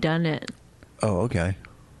that he had done it. Oh, okay.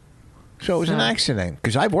 So it was an accident.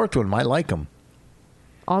 Because I've worked with him. I like him.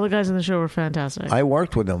 All the guys on the show were fantastic. I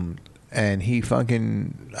worked with him, and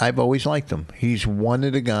I've always liked him. He's one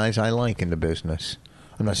of the guys I like in the business.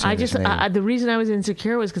 I'm not saying his name. The reason I was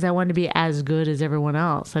insecure was because I wanted to be as good as everyone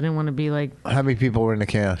else. I didn't want to be like... How many people were in the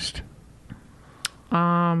cast?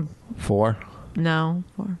 4? No,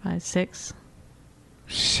 4, 5, 6.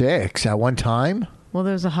 6 at one time? Well,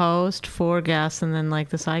 there's a host, 4 guests, and then like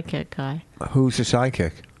the sidekick guy. Who's the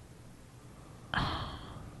sidekick?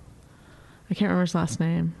 I can't remember his last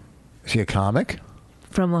name. Is he a comic?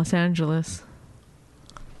 From Los Angeles.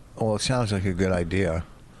 Well, it sounds like a good idea.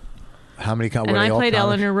 How many comics? And I played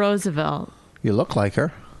Eleanor Roosevelt. You look like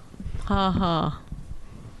her. Ha ha.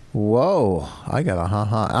 Whoa! I got a ha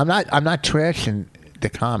ha. I'm not trashing the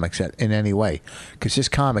comics in any way, because this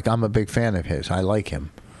comic, I'm a big fan of his. I like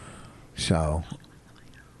him. So,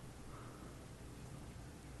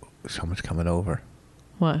 someone's coming over.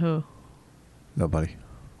 What? Who? Nobody.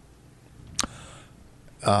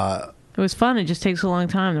 It was fun. It just takes a long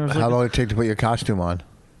time. How long did it take to put your costume on?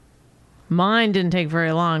 Mine didn't take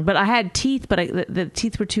very long, but I had teeth, but the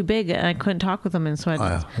teeth were too big, and I couldn't talk with them, and so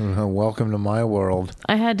I welcome to my world.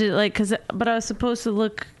 I had to but I was supposed to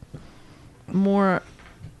look more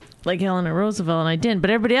like Eleanor Roosevelt, and I didn't.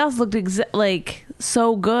 But everybody else looked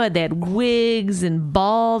so good. They had wigs and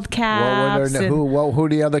bald caps. Who are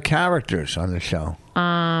the other characters on the show?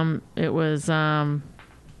 It was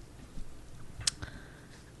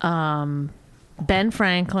Ben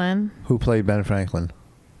Franklin. Who played Ben Franklin?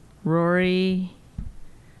 Rory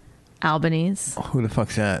Albanese. Who the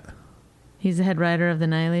fuck's that? He's the head writer of The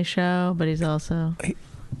Nightly Show, but he's also a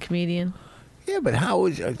comedian. Yeah, but how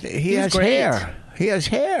is... He has great hair. He has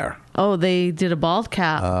hair. Oh, they did a bald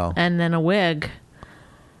cap and then a wig.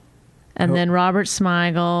 And then Robert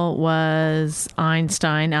Smigel was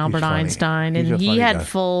Einstein, Albert Einstein. And he had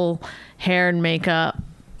full hair and makeup.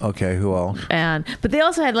 Okay, who else? But they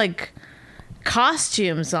also had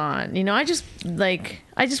costumes on. You know, I just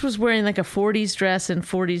was wearing a 40s dress and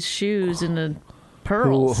 40s shoes and a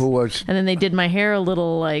pearls. Who was? And then they did my hair a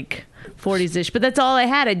little 40s-ish. But that's all I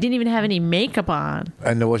had. I didn't even have any makeup on.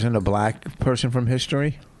 And there wasn't a black person from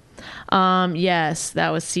history? Yes, that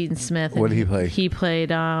was Seton Smith. What did he play? He played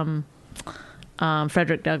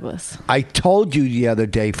Frederick Douglass. I told you the other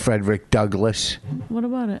day, Frederick Douglass. What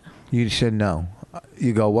about it? You said no.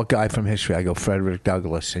 You go, what guy from history? I go, Frederick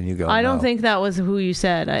Douglass. And you go, I don't no. think that was who you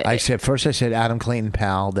said. I said, first I said Adam Clayton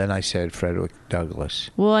Powell, then I said Frederick Douglass.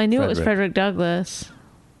 Well, I knew it was Frederick Douglass.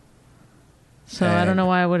 So I don't know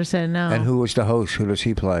why I would have said no. And who was the host? Who does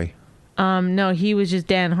he play? No, he was just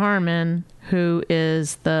Dan Harmon, who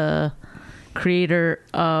is the creator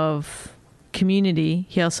of Community.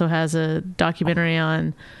 He also has a documentary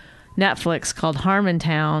on Netflix called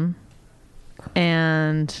Harmontown.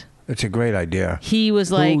 And it's a great idea. He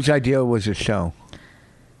was like... Whose idea was the show?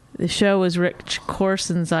 The show was Rich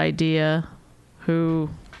Corson's idea, who...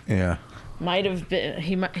 Yeah. Might have been...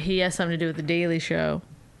 He has something to do with The Daily Show.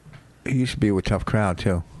 He used to be with Tough Crowd,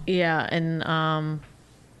 too. Yeah, and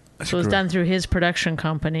so it was done through his production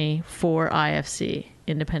company for IFC,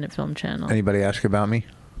 Independent Film Channel. Anybody ask about me?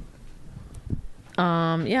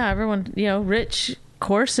 Yeah, everyone... Rich...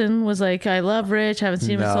 Corson was like, I love Rich. Haven't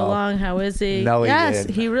seen him in so long. How is he? No, yes,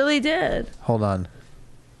 did. He really did. Hold on.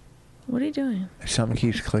 What are you doing? Something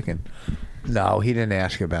keeps clicking. No, he didn't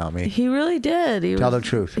ask about me. He really did. Tell the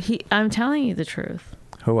truth. I'm telling you the truth.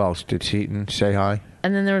 Who else? Did Seaton say hi?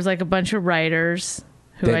 And then there was like a bunch of writers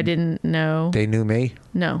who I didn't know. They knew me?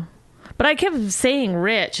 No. But I kept saying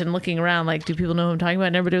Rich and looking around like, do people know who I'm talking about?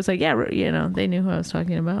 And everybody was like, yeah, they knew who I was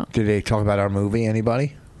talking about. Did they talk about our movie?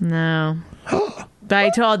 Anybody? No. But I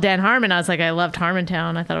told Dan Harmon, I was like, I loved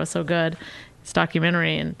Harmontown. I thought it was so good. It's a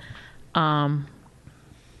documentary. And I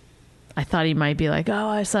thought he might be like, oh,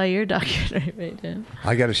 I saw your documentary.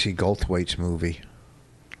 I got to see Goldthwait's movie.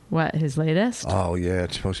 What, his latest? Oh, yeah.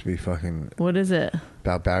 It's supposed to be fucking... What is it?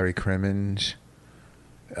 About Barry Crimmins.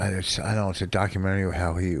 I don't know. It's a documentary of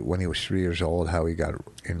how when he was 3 years old, how he got,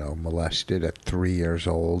 molested at 3 years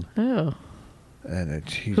old. Oh. And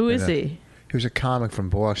who is he? He was a comic from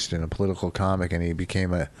Boston, a political comic, and he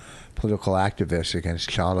became a political activist against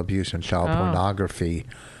child abuse and child pornography,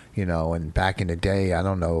 and back in the day, I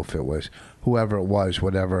don't know if it was whoever it was,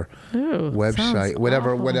 whatever website,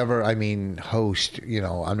 whatever, host,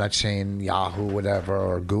 I'm not saying Yahoo, whatever,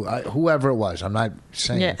 or Google, whoever it was, I'm not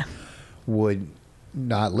saying would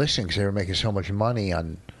not listen because they were making so much money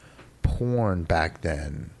on porn back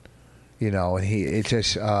then, and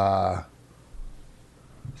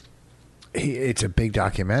it's a big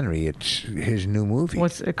documentary. It's his new movie.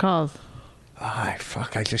 What's it called? I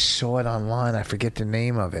just saw it online. I forget the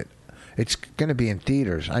name of it. It's going to be in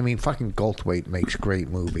theaters. Fucking Goldthwait makes great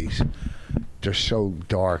movies. They're so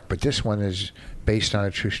dark. But this one is based on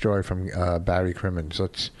a true story from Barry Crimmins.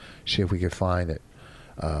 Let's see if we can find it.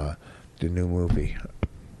 The new movie.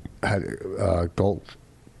 Gold.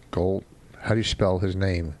 How do you spell his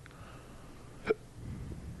name? I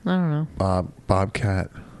don't know. Bobcat.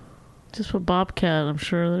 Just put Bobcat. I'm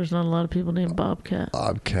sure there's not a lot of people named Bobcat.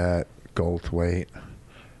 Bobcat Goldthwait.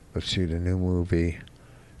 Let's see the new movie.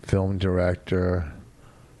 Film director.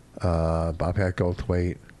 Bobcat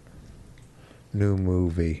Goldthwait. New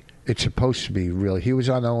movie. It's supposed to be really. He was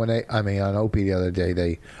on on Opie the other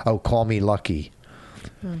day. Call Me Lucky.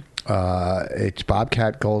 It's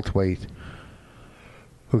Bobcat Goldthwait,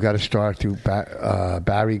 who got a start through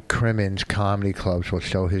Barry Crimmins Comedy Clubs, will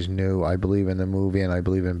show his new I Believe in the Movie and I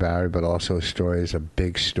Believe in Barry, but also his story is a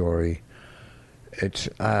big story. It's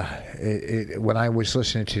when I was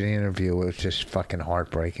listening to the interview, it was just fucking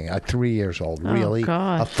heartbreaking. 3 years old, really?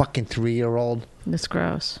 God. A fucking 3-year-old? It's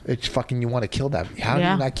gross. It's fucking, you want to kill that. How do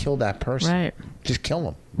you not kill that person? Right. Just kill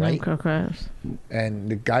him, right? Gross. And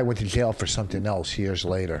the guy went to jail for something else years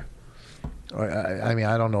later. I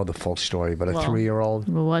don't know the full story, but a 3-year-old.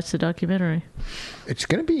 We'll watch the documentary. It's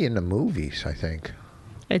going to be in the movies, I think.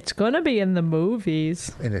 It's going to be in the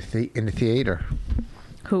movies. In the theater.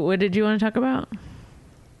 What did you want to talk about?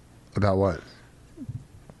 About what?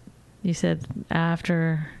 You said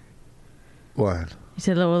after. What? You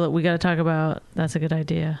said, well, we got to talk about. That's a good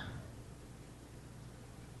idea.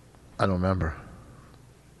 I don't remember.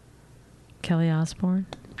 Kelly Osbourne.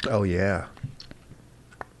 Oh yeah.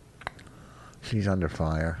 She's under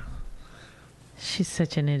fire. She's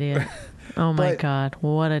such an idiot. Oh my God.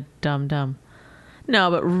 What a dum-dum. No,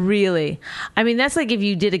 but really. That's like if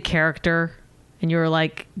you did a character and you were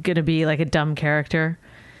like going to be like a dumb character.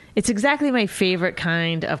 It's exactly my favorite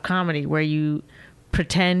kind of comedy where you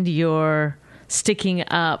pretend you're sticking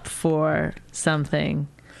up for something,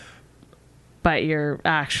 but you're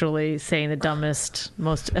actually saying the dumbest,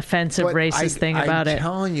 most offensive, racist thing about it. I'm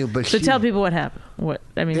telling you, but so tell people what happened.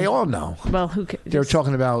 They all know. Well, who cares? They were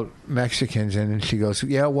talking about Mexicans, and she goes,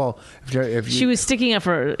 "Yeah, well, if she was sticking up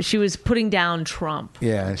for, she was putting down Trump."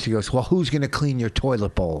 Yeah, and she goes, "Well, who's going to clean your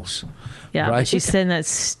toilet bowls?" Yeah, right? But she's saying that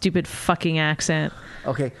stupid fucking accent.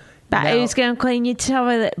 Okay, but who's going to clean your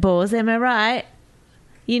toilet bowls? Am I right?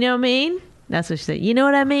 You know what I mean? That's what she said. You know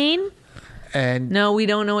what I mean? And no, we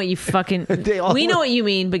don't know what you fucking... we know what you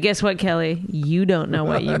mean, but guess what, Kelly? You don't know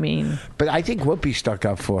what you mean. But I think Whoopi stuck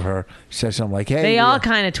up for her. Said something like, hey... They all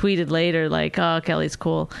kind of tweeted later, like, oh, Kelly's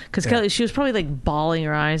cool. Because Kelly, she was probably like bawling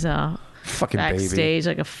her eyes out. Fucking backstage baby.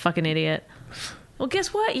 like a fucking idiot. Well,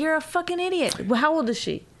 guess what? You're a fucking idiot. How old is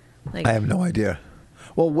she? Like, I have no idea.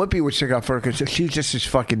 Well, Whoopi would stick up for her because she's just as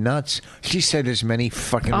fucking nuts. She said as many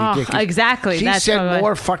fucking ridiculous... Exactly. She said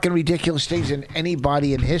more fucking ridiculous things than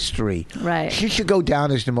anybody in history. Right. She should go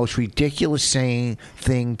down as the most ridiculous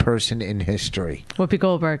person in history. Whoopi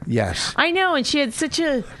Goldberg. Yes. I know, and she had such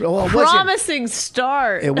a promising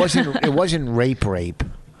start. It wasn't rape.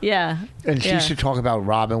 Yeah. And she used to talk about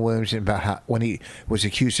Robin Williams and about how when he was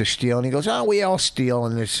accused of stealing, he goes, oh, we all steal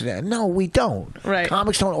and this and that. No, we don't. Right.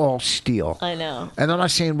 Comics don't all steal. I know. And I'm not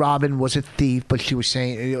saying Robin was a thief, but she was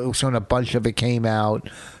saying, it was when a bunch of it came out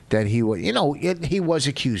that he was, he was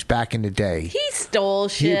accused back in the day. He stole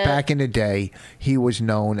shit. Back in the day, he was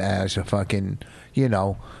known as a fucking, he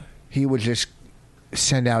would just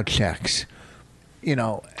send out checks.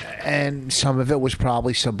 And some of it was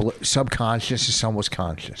probably subconscious and some was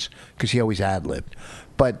conscious because he always ad-libbed.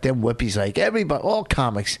 But then Whoopi's like, everybody, all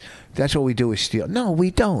comics, that's what we do is steal. No,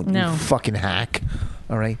 we don't, you fucking hack.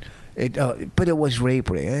 All right? But it was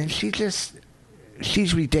rapery. And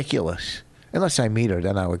she's ridiculous. Unless I meet her,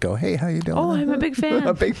 then I would go, hey, how you doing? Oh, I'm a big fan.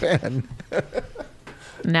 A big fan.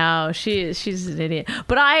 No, she's an idiot.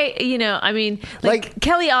 But like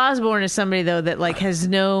Kelly Osbourne is somebody though that like has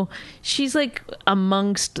she's like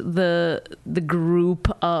amongst the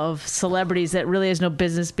group of celebrities that really has no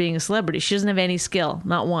business being a celebrity. She doesn't have any skill,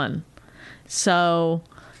 not one. So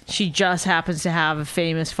she just happens to have a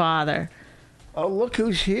famous father. Oh, look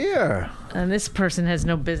who's here. And this person has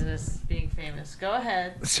no business being famous. Go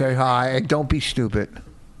ahead. Say hi and don't be stupid.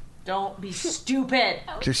 Don't be stupid.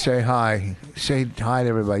 Just say hi. Say hi to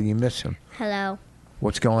everybody. You miss him. Hello.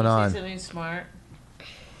 What's going on? Say something smart.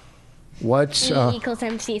 What's E equals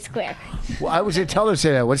MC squared. Well, I was going to tell her to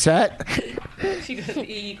say that. What's that? She goes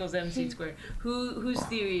E equals MC squared. Whose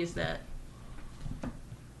theory is that?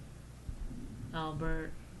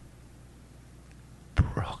 Albert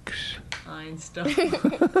Brooks. Einstein.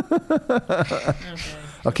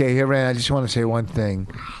 Okay, here, Rand. I just want to say one thing.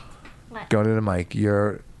 What? Go to the mic.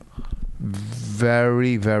 You're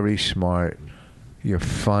very, very smart. You're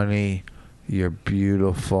funny. You're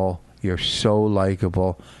beautiful. You're so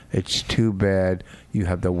likable. It's too bad you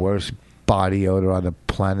have the worst body odor on the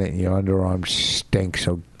planet and your underarms stink,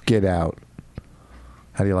 so get out.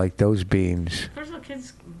 How do you like those beans? First of all,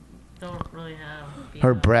 kids don't really have...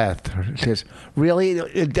 Her breath. Says, really?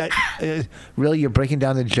 Really? You're breaking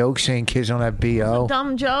down the joke saying kids don't have B.O.?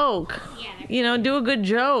 Dumb joke. Do a good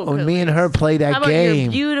joke. When me and her play that How about game.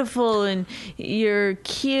 You're beautiful and you're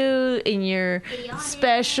cute and you're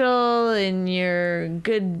special and you're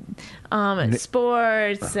good at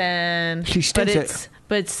sports and she stinks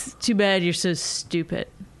but it's too bad you're so stupid.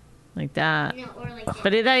 Like that.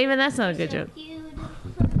 But that's not a good joke.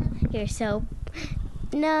 You're so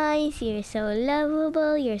nice, you're so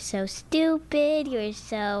lovable, you're so stupid, you're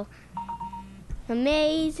so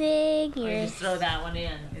amazing. You just throw that one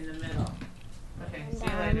in the middle. Okay, see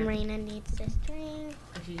you later. Marina needs this drink.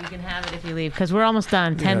 You can have it if you leave, because we're almost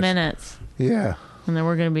done. 10 minutes. Yeah. And then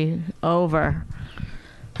we're going to be over.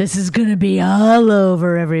 This is going to be all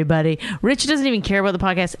over, everybody. Rich doesn't even care about the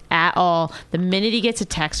podcast at all. The minute he gets a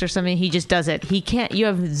text or something, he just does it. He can't. You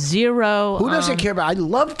have zero. Who doesn't care about? I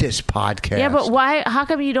love this podcast. Yeah, but why? How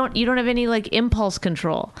come you don't have any like impulse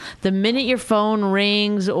control? The minute your phone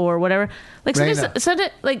rings or whatever, like sometimes,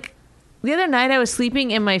 like the other night I was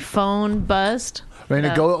sleeping and my phone buzzed.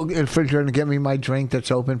 Raina, go in the refrigerator and get me my drink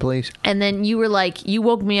that's open, please. And then you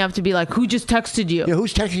woke me up to be like, who just texted you? Yeah,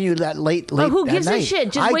 who's texting you that late Oh, who gives night? a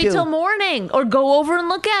shit? Just wait till morning or go over and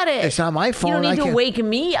look at it. It's not my phone. You don't need to wake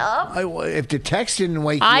me up. If the text didn't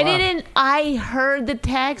wake you up. I heard the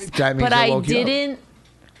text, that means but I woke didn't.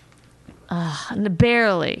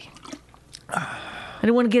 Barely. I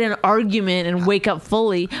didn't want to get in an argument and wake up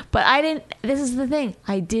fully, but I didn't. This is the thing.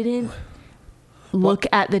 I didn't look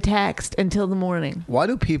at the text until the morning. Why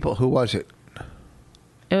do people... Who was it?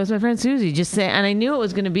 It was my friend Susie. Just saying, and I knew it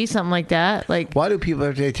was going to be something like that. Like, why do people,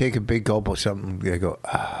 if they take a big gulp of something, they go,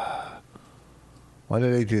 ah? Why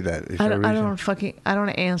do they do that? I don't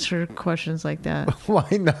answer questions like that. Why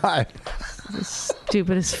not? It's the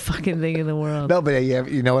stupidest fucking thing in the world. No, but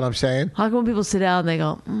you know what I'm saying? How come people sit down and they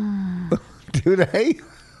go, Do they?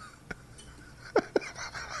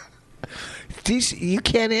 You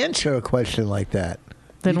can't answer a question like that.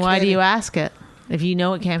 Then why do you ask it? If you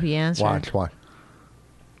know it can't be answered. Watch.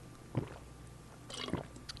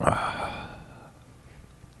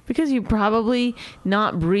 Because you're probably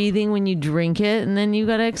not breathing when you drink it, and then you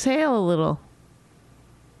got to exhale a little.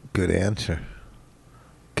 Good answer.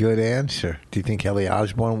 Good answer. Do you think Kelly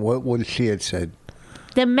Osbourne, what would she have said?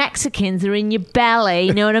 The Mexicans are in your belly,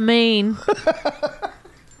 you know what I mean?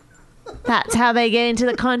 That's how they get into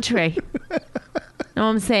the country. Know what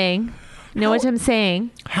I'm saying? What I'm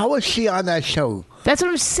saying? How was she on that show? That's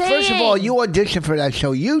what I'm saying. First of all, you auditioned for that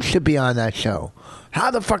show. You should be on that show.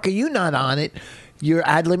 How the fuck are you not on it? You're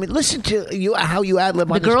ad-libbing. Listen to you how you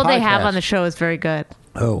ad-lib on this podcast. The girl they have on the show is very good.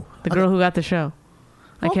 Oh. The girl who got the show.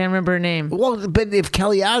 I can't remember her name. Well, but if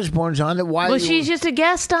Kelly Osbourne's on it, why? Well, she's just a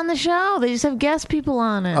guest on the show. They just have guest people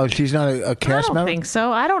on it. Oh, she's not a cast member? I don't think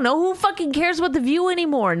so. I don't know. Who fucking cares about The View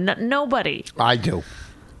anymore? Nobody. I do.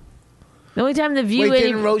 The only time The View... Wait,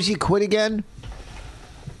 didn't Rosie quit again?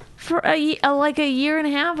 For like a year and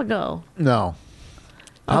a half ago. No.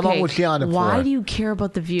 How long was she on it for? Why do you care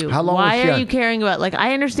about The View? How long Why was she are on? you caring about... Like,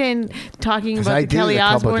 I understand talking about the Kelly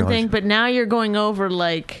Osbourne thing, but now you're going over,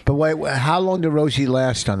 like... But wait, how long did Rosie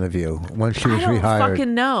last on The View when she was rehired? I don't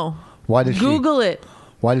fucking know. Why did Google it.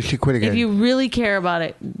 Why did she quit again? If you really care about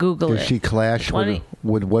it, Google it. Did she clash with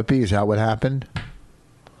Whoopi? Is that what happened?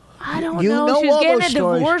 I don't know. She was getting a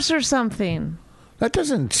divorce or something. That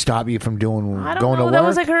doesn't stop you from going to work. That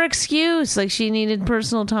was like her excuse. Like she needed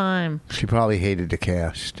personal time. She probably hated the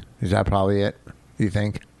cast. Is that probably it? You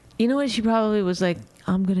think? You know what? She probably was like,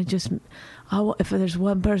 I'm going to just... if there's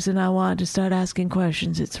one person I want to start asking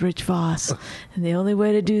questions, it's Rich Voss. And the only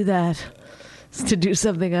way to do that is to do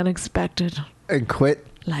something unexpected. And quit?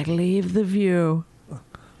 Like leave The View.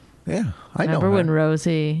 Yeah, I know. Remember when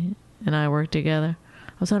Rosie and I worked together?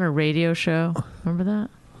 I was on a radio show. Remember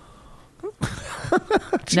that?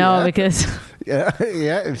 No, because... Yeah.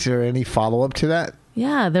 Is there any follow-up to that?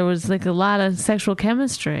 Yeah, there was like a lot of sexual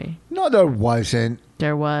chemistry. No, there wasn't.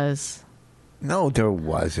 There was. No, there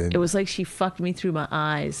wasn't. It was like she fucked me through my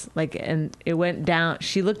eyes. And it went down.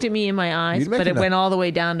 She looked at me in my eyes, but it went all the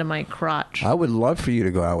way down to my crotch. I would love for you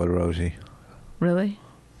to go out with Rosie. Really?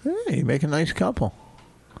 Yeah, you make a nice couple.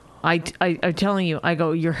 I'm telling you, I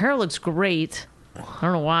go, your hair looks great. I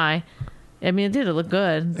don't know why. I mean, it did. It looked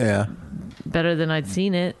good. Yeah. Better than I'd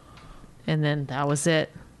seen it. And then that was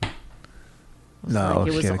it. It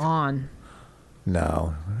was on.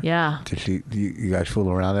 No. Yeah. Did you guys fool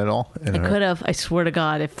around at all? I could have. I swear to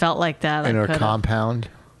God, it felt like that. In her compound?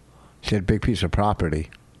 She had a big piece of property.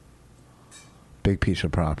 Big piece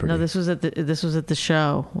of property. No, this was at the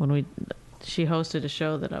show when she hosted a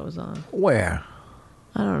show that I was on. Where?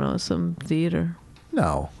 I don't know, some theater.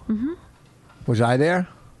 No. Mm-hmm. Was I there?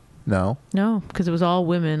 No. No, because it was all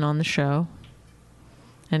women on the show.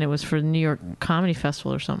 And it was for the New York Comedy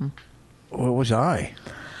Festival or something. Where was I?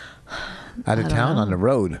 Out of town on the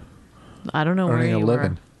road. I don't know where you were. Earning a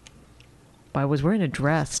living. I was wearing a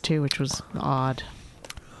dress, too, which was odd.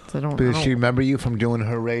 So Does she remember you from doing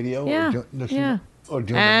her radio? Yeah. Yeah. Or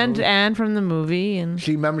doing and from the movie. And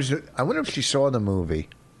she remembers it. I wonder if she saw the movie.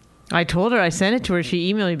 I told her, I sent it to her.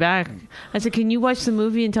 She emailed me back. I said, can you watch the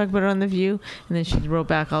movie and talk about it on The View? And then she wrote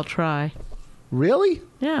back, I'll try. Really?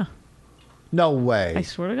 Yeah. No way. I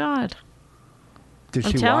swear to God. Did she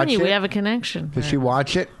watch it? I'm telling you, we have a connection. Did she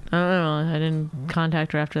watch it? I don't know. I didn't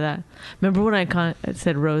contact her after that. Remember when I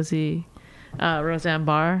said Roseanne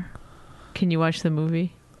Barr, can you watch the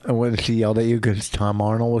movie? And when she yelled at you because Tom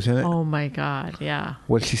Arnold was in it? Oh, my God. Yeah.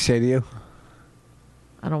 What did she say to you?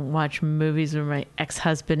 I don't watch movies with my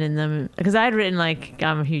ex-husband in them. Because I had written, like,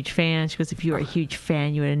 I'm a huge fan. She goes, if you were a huge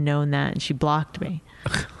fan, you would have known that. And she blocked me.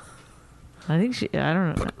 I think I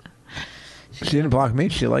don't know. She didn't block me.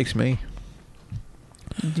 She likes me.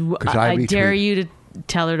 I dare you to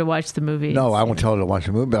tell her to watch the movie. No, I won't tell her to watch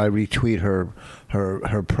the movie, but I retweet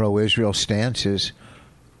her pro-Israel stances,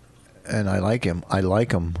 and I like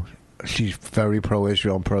him. She's very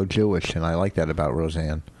pro-Israel and pro-Jewish, and I like that about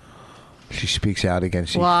Roseanne. She speaks out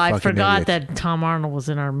against these I forgot idiots. that Tom Arnold was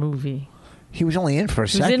in our movie. He was only in for a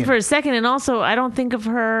second. He was in for a second, and also I don't think of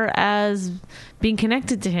her as being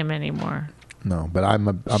connected to him anymore. No, but I'm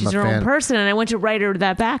a fan. She's her own person, and I went to write her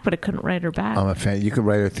that back, but I couldn't write her back. I'm a fan. You could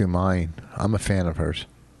write her through mine. I'm a fan of hers.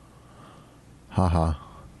 Haha.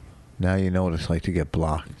 Now you know what it's like to get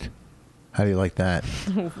blocked. How do you like that?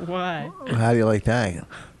 Why? How do you like that?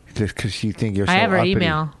 Just because you think you're so I have her uppity.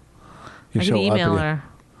 email. You're I could email her.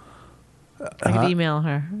 I Huh? could email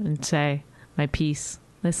her and say my piece.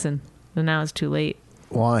 Listen, but now it's too late.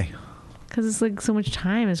 Why? Because it's like so much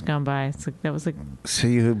time has gone by. It's like that was like So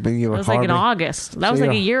you were that was like in August. That was like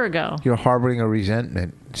a year ago. You're harboring a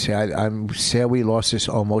resentment. See, I'm sad we lost this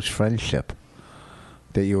almost friendship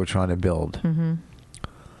that you were trying to build. Mm-hmm.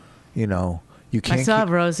 You know, you can't. I still have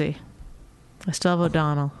Rosie. I still have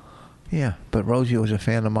O'Donnell. Yeah, but Rosie was a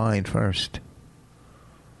fan of mine first.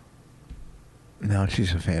 Now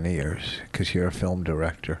she's a fan of yours because you're a film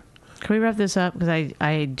director. Can we wrap this up? Because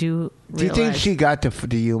I do realize... Do you think she got the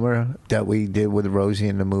humor that we did with Rosie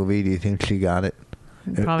in the movie? Do you think she got it?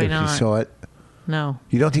 Probably not. If she saw it? No.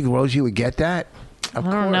 You don't think Rosie would get that? I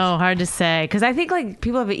don't know. Hard to say. Because I think like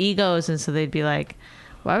people have egos, and so they'd be like,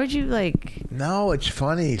 why would you like... No, it's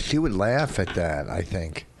funny. She would laugh at that, I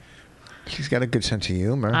think. She's got a good sense of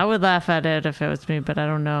humor. I would laugh at it if it was me, but I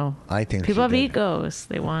don't know. I think people have egos.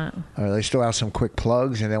 They want... All right, let's throw out some quick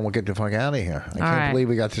plugs, and then we'll get the fuck out of here. I can't believe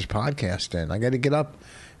we got this podcast in. I got to get up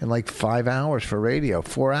in like 5 hours for radio.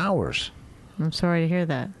 4 hours. I'm sorry to hear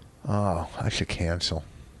that. Oh, I should cancel.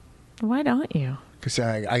 Why don't you? Because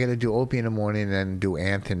I got to do Opie in the morning and then do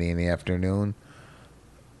Anthony in the afternoon.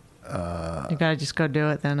 You got to just go do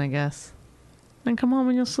it then, I guess. Then come home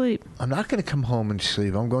and you'll sleep. I'm not going to come home and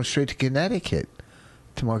sleep. I'm going straight to Connecticut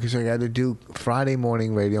tomorrow because I got to do Friday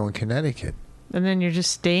morning radio in Connecticut. And then you're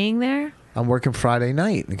just staying there? I'm working Friday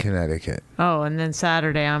night in Connecticut. Oh, and then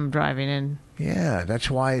Saturday I'm driving in. Yeah, that's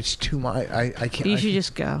why it's too much. I can't. You should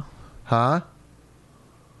just go. Huh?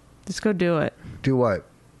 Just go do it. Do what?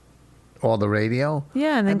 All the radio?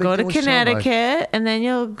 Yeah, and then go to Connecticut, and then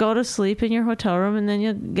you'll go to sleep in your hotel room, and then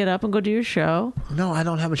you'll get up and go do your show. No, I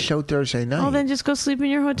don't have a show Thursday night. Oh, then just go sleep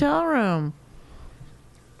in your hotel room.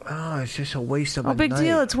 Oh, it's just a waste of a night. Oh, big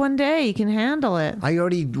deal. It's one day. You can handle it. I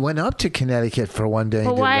already went up to Connecticut for one day.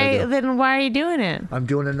 But why are you doing it? I'm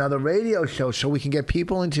doing another radio show so we can get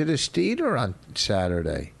people into this theater on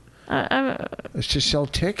Saturday. It's to sell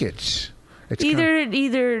tickets. It's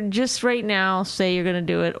either just right now say you're going to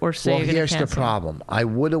do it or say you're going to cancel. Well, here's the problem. I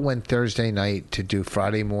would have went Thursday night to do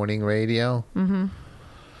Friday morning radio. Mm-hmm.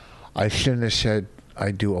 I shouldn't have said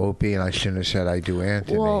I do Opie, and I shouldn't have said I do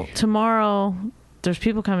Anthony. Well, tomorrow there's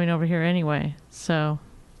people coming over here anyway, so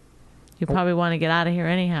you probably want to get out of here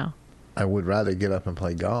anyhow. I would rather get up and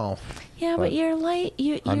play golf. Yeah, but you're late.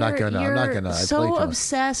 I'm not gonna. So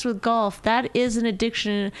obsessed with golf. That is an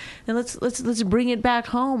addiction, and let's bring it back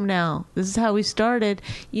home now. This is how we started.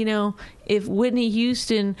 You know, if Whitney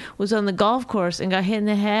Houston was on the golf course and got hit in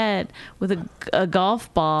the head with a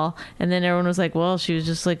golf ball, and then everyone was like, "Well, she was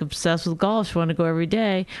just like obsessed with golf. She wanted to go every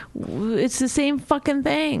day." It's the same fucking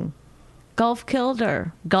thing. Golf killed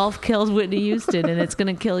her. Golf killed Whitney Houston, and it's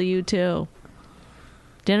gonna kill you too.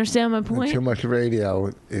 Do you understand my point? Too much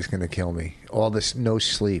radio is going to kill me. All this no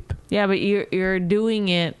sleep. Yeah, but you're doing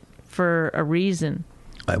it for a reason.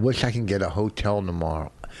 I wish I can get a hotel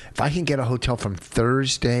tomorrow. If I can get a hotel from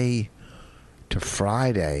Thursday to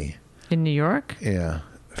Friday. In New York? Yeah,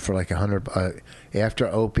 for like $100. After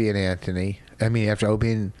Opie and Anthony. After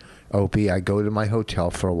Opie and Opie, I go to my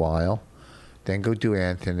hotel for a while. Then go do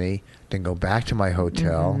Anthony. Then go back to my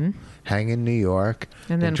hotel. Mm-hmm. Hang in New York,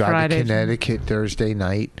 and then drive Friday to Connecticut Thursday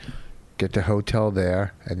night, get the hotel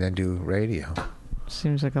there, and then do radio.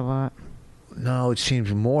 Seems like a lot. No, it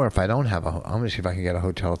seems more if I don't have I'm going to see if I can get a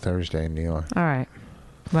hotel Thursday in New York. All right.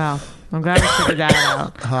 Well, I'm glad we figured that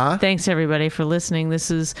out. Huh? Thanks, everybody, for listening. This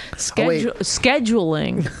is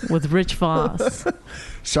Scheduling with Rich Voss.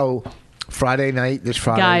 So... Friday night, this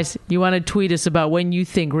Friday. Guys, you want to tweet us about when you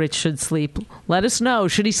think Rich should sleep? Let us know.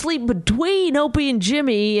 Should he sleep between Opie and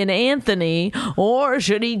Jimmy and Anthony, or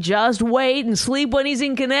should he just wait and sleep when he's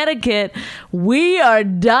in Connecticut? We are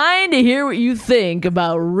dying to hear what you think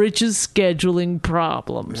about Rich's scheduling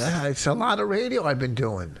problems. Yeah, it's a lot of radio I've been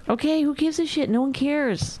doing. Okay, who gives a shit? No one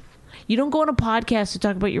cares. You don't go on a podcast to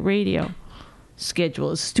talk about your radio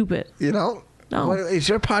schedule. It's stupid. You know? No. Is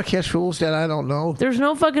there podcast rules that I don't know? There's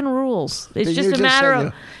no fucking rules. It's just a matter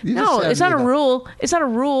of... No, it's not a rule. It's not a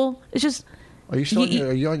rule. It's just... Are you still...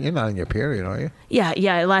 You're not in your period, are you? Yeah.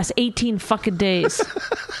 It lasts 18 fucking days.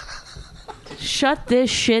 Shut this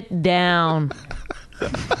shit down.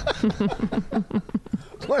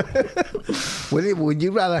 Would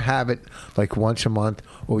you rather have it like once a month,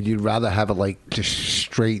 or would you rather have it like just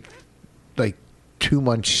straight, like 2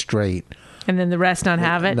 months straight? And then the rest not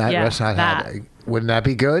have it? Have it. Wouldn't that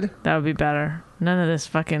be good? That would be better. None of this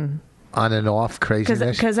fucking... On and off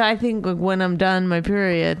craziness? Because I think when I'm done my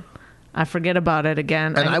period, I forget about it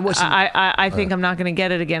again. And I think I'm not going to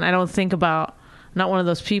get it again. I don't think about... I'm not one of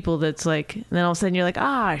those people that's like... And then all of a sudden you're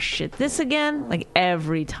like, shit, this again? Like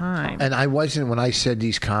every time. And I wasn't... When I said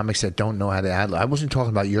these comics that don't know how to ad-lib, I wasn't talking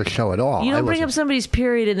about your show at all. You don't bring up somebody's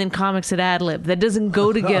period and then comics that ad-lib. That doesn't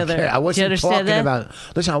go together. Okay, I wasn't talking about...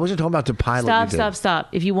 Listen, I wasn't talking about the pilot. Stop.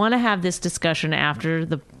 If you want to have this discussion after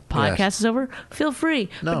the podcast is over, feel free.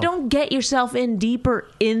 No. But don't get yourself in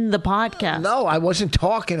deeper in the podcast. No, I wasn't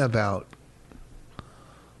talking about...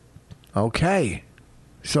 Okay.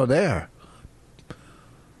 So there.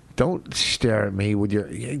 Don't stare at me with your.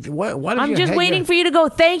 What I'm just waiting for you to go.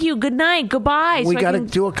 Thank you. Good night. Goodbye. We got to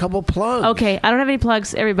do a couple plugs. Okay. I don't have any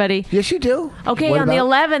plugs, everybody. Yes, you do. Okay. On the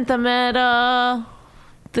 11th, I'm at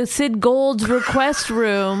the Sid Gold's Request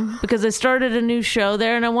Room because I started a new show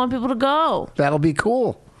there and I want people to go. That'll be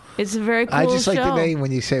cool. It's a very cool show. I just like show. the name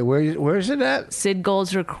when you say, where is it at? Sid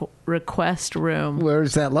Gold's Request Room. Where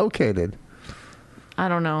is that located? I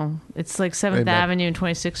don't know. It's like 7th Avenue and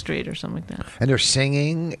 26th Street or something like that. And they're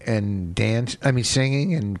singing and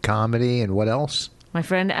singing and comedy and what else? My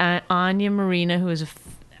friend Anya Marina, who is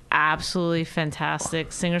absolutely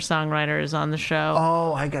fantastic singer-songwriter, is on the show.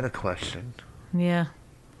 Oh, I got a question. Yeah.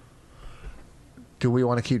 Do we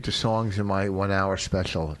want to keep the songs in my 1 hour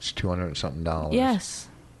special? It's $200 and something. Yes.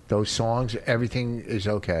 Those songs, everything is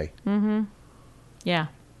okay. Mm-hmm. Yeah.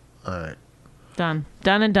 All right. Done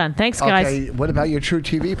and done. Thanks, guys. Okay, what about your True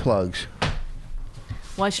TV plugs?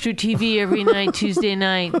 Watch True TV every night, Tuesday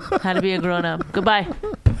night. How to be a grown-up. Goodbye.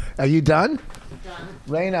 Are you done? Done.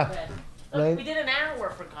 Raina. Look, we did an hour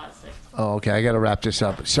for God's sake. Oh, okay. I got to wrap this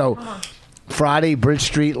up. So, Friday, Bridge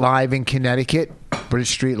Street Live in Connecticut. Bridge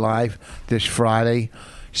Street Live this Friday.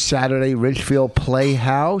 Saturday, Ridgefield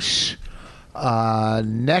Playhouse.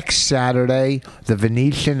 Next Saturday, the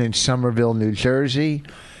Venetian in Somerville, New Jersey.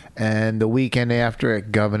 And the weekend after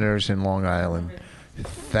at Governor's in Long Island.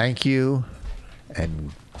 Thank you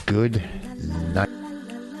and good night.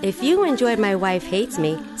 If you enjoyed My Wife Hates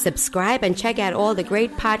Me, subscribe and check out all the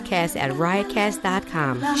great podcasts at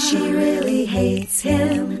riotcast.com. She really hates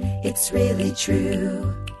him, it's really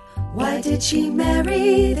true. Why did she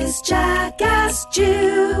marry this jackass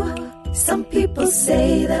Jew? Some people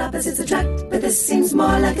say that opposites attract, but this seems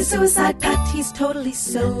more like a suicide pact. He's totally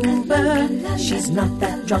sober, she's not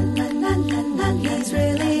that drunk. He's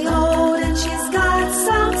really old and she's got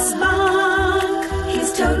some spunk.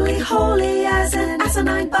 He's totally holy as an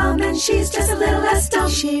asinine bomb, and she's just a little less dumb.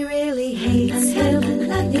 She really hates him,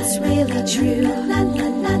 it's really true.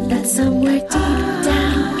 But somewhere deep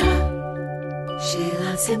down, she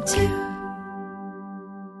loves him too.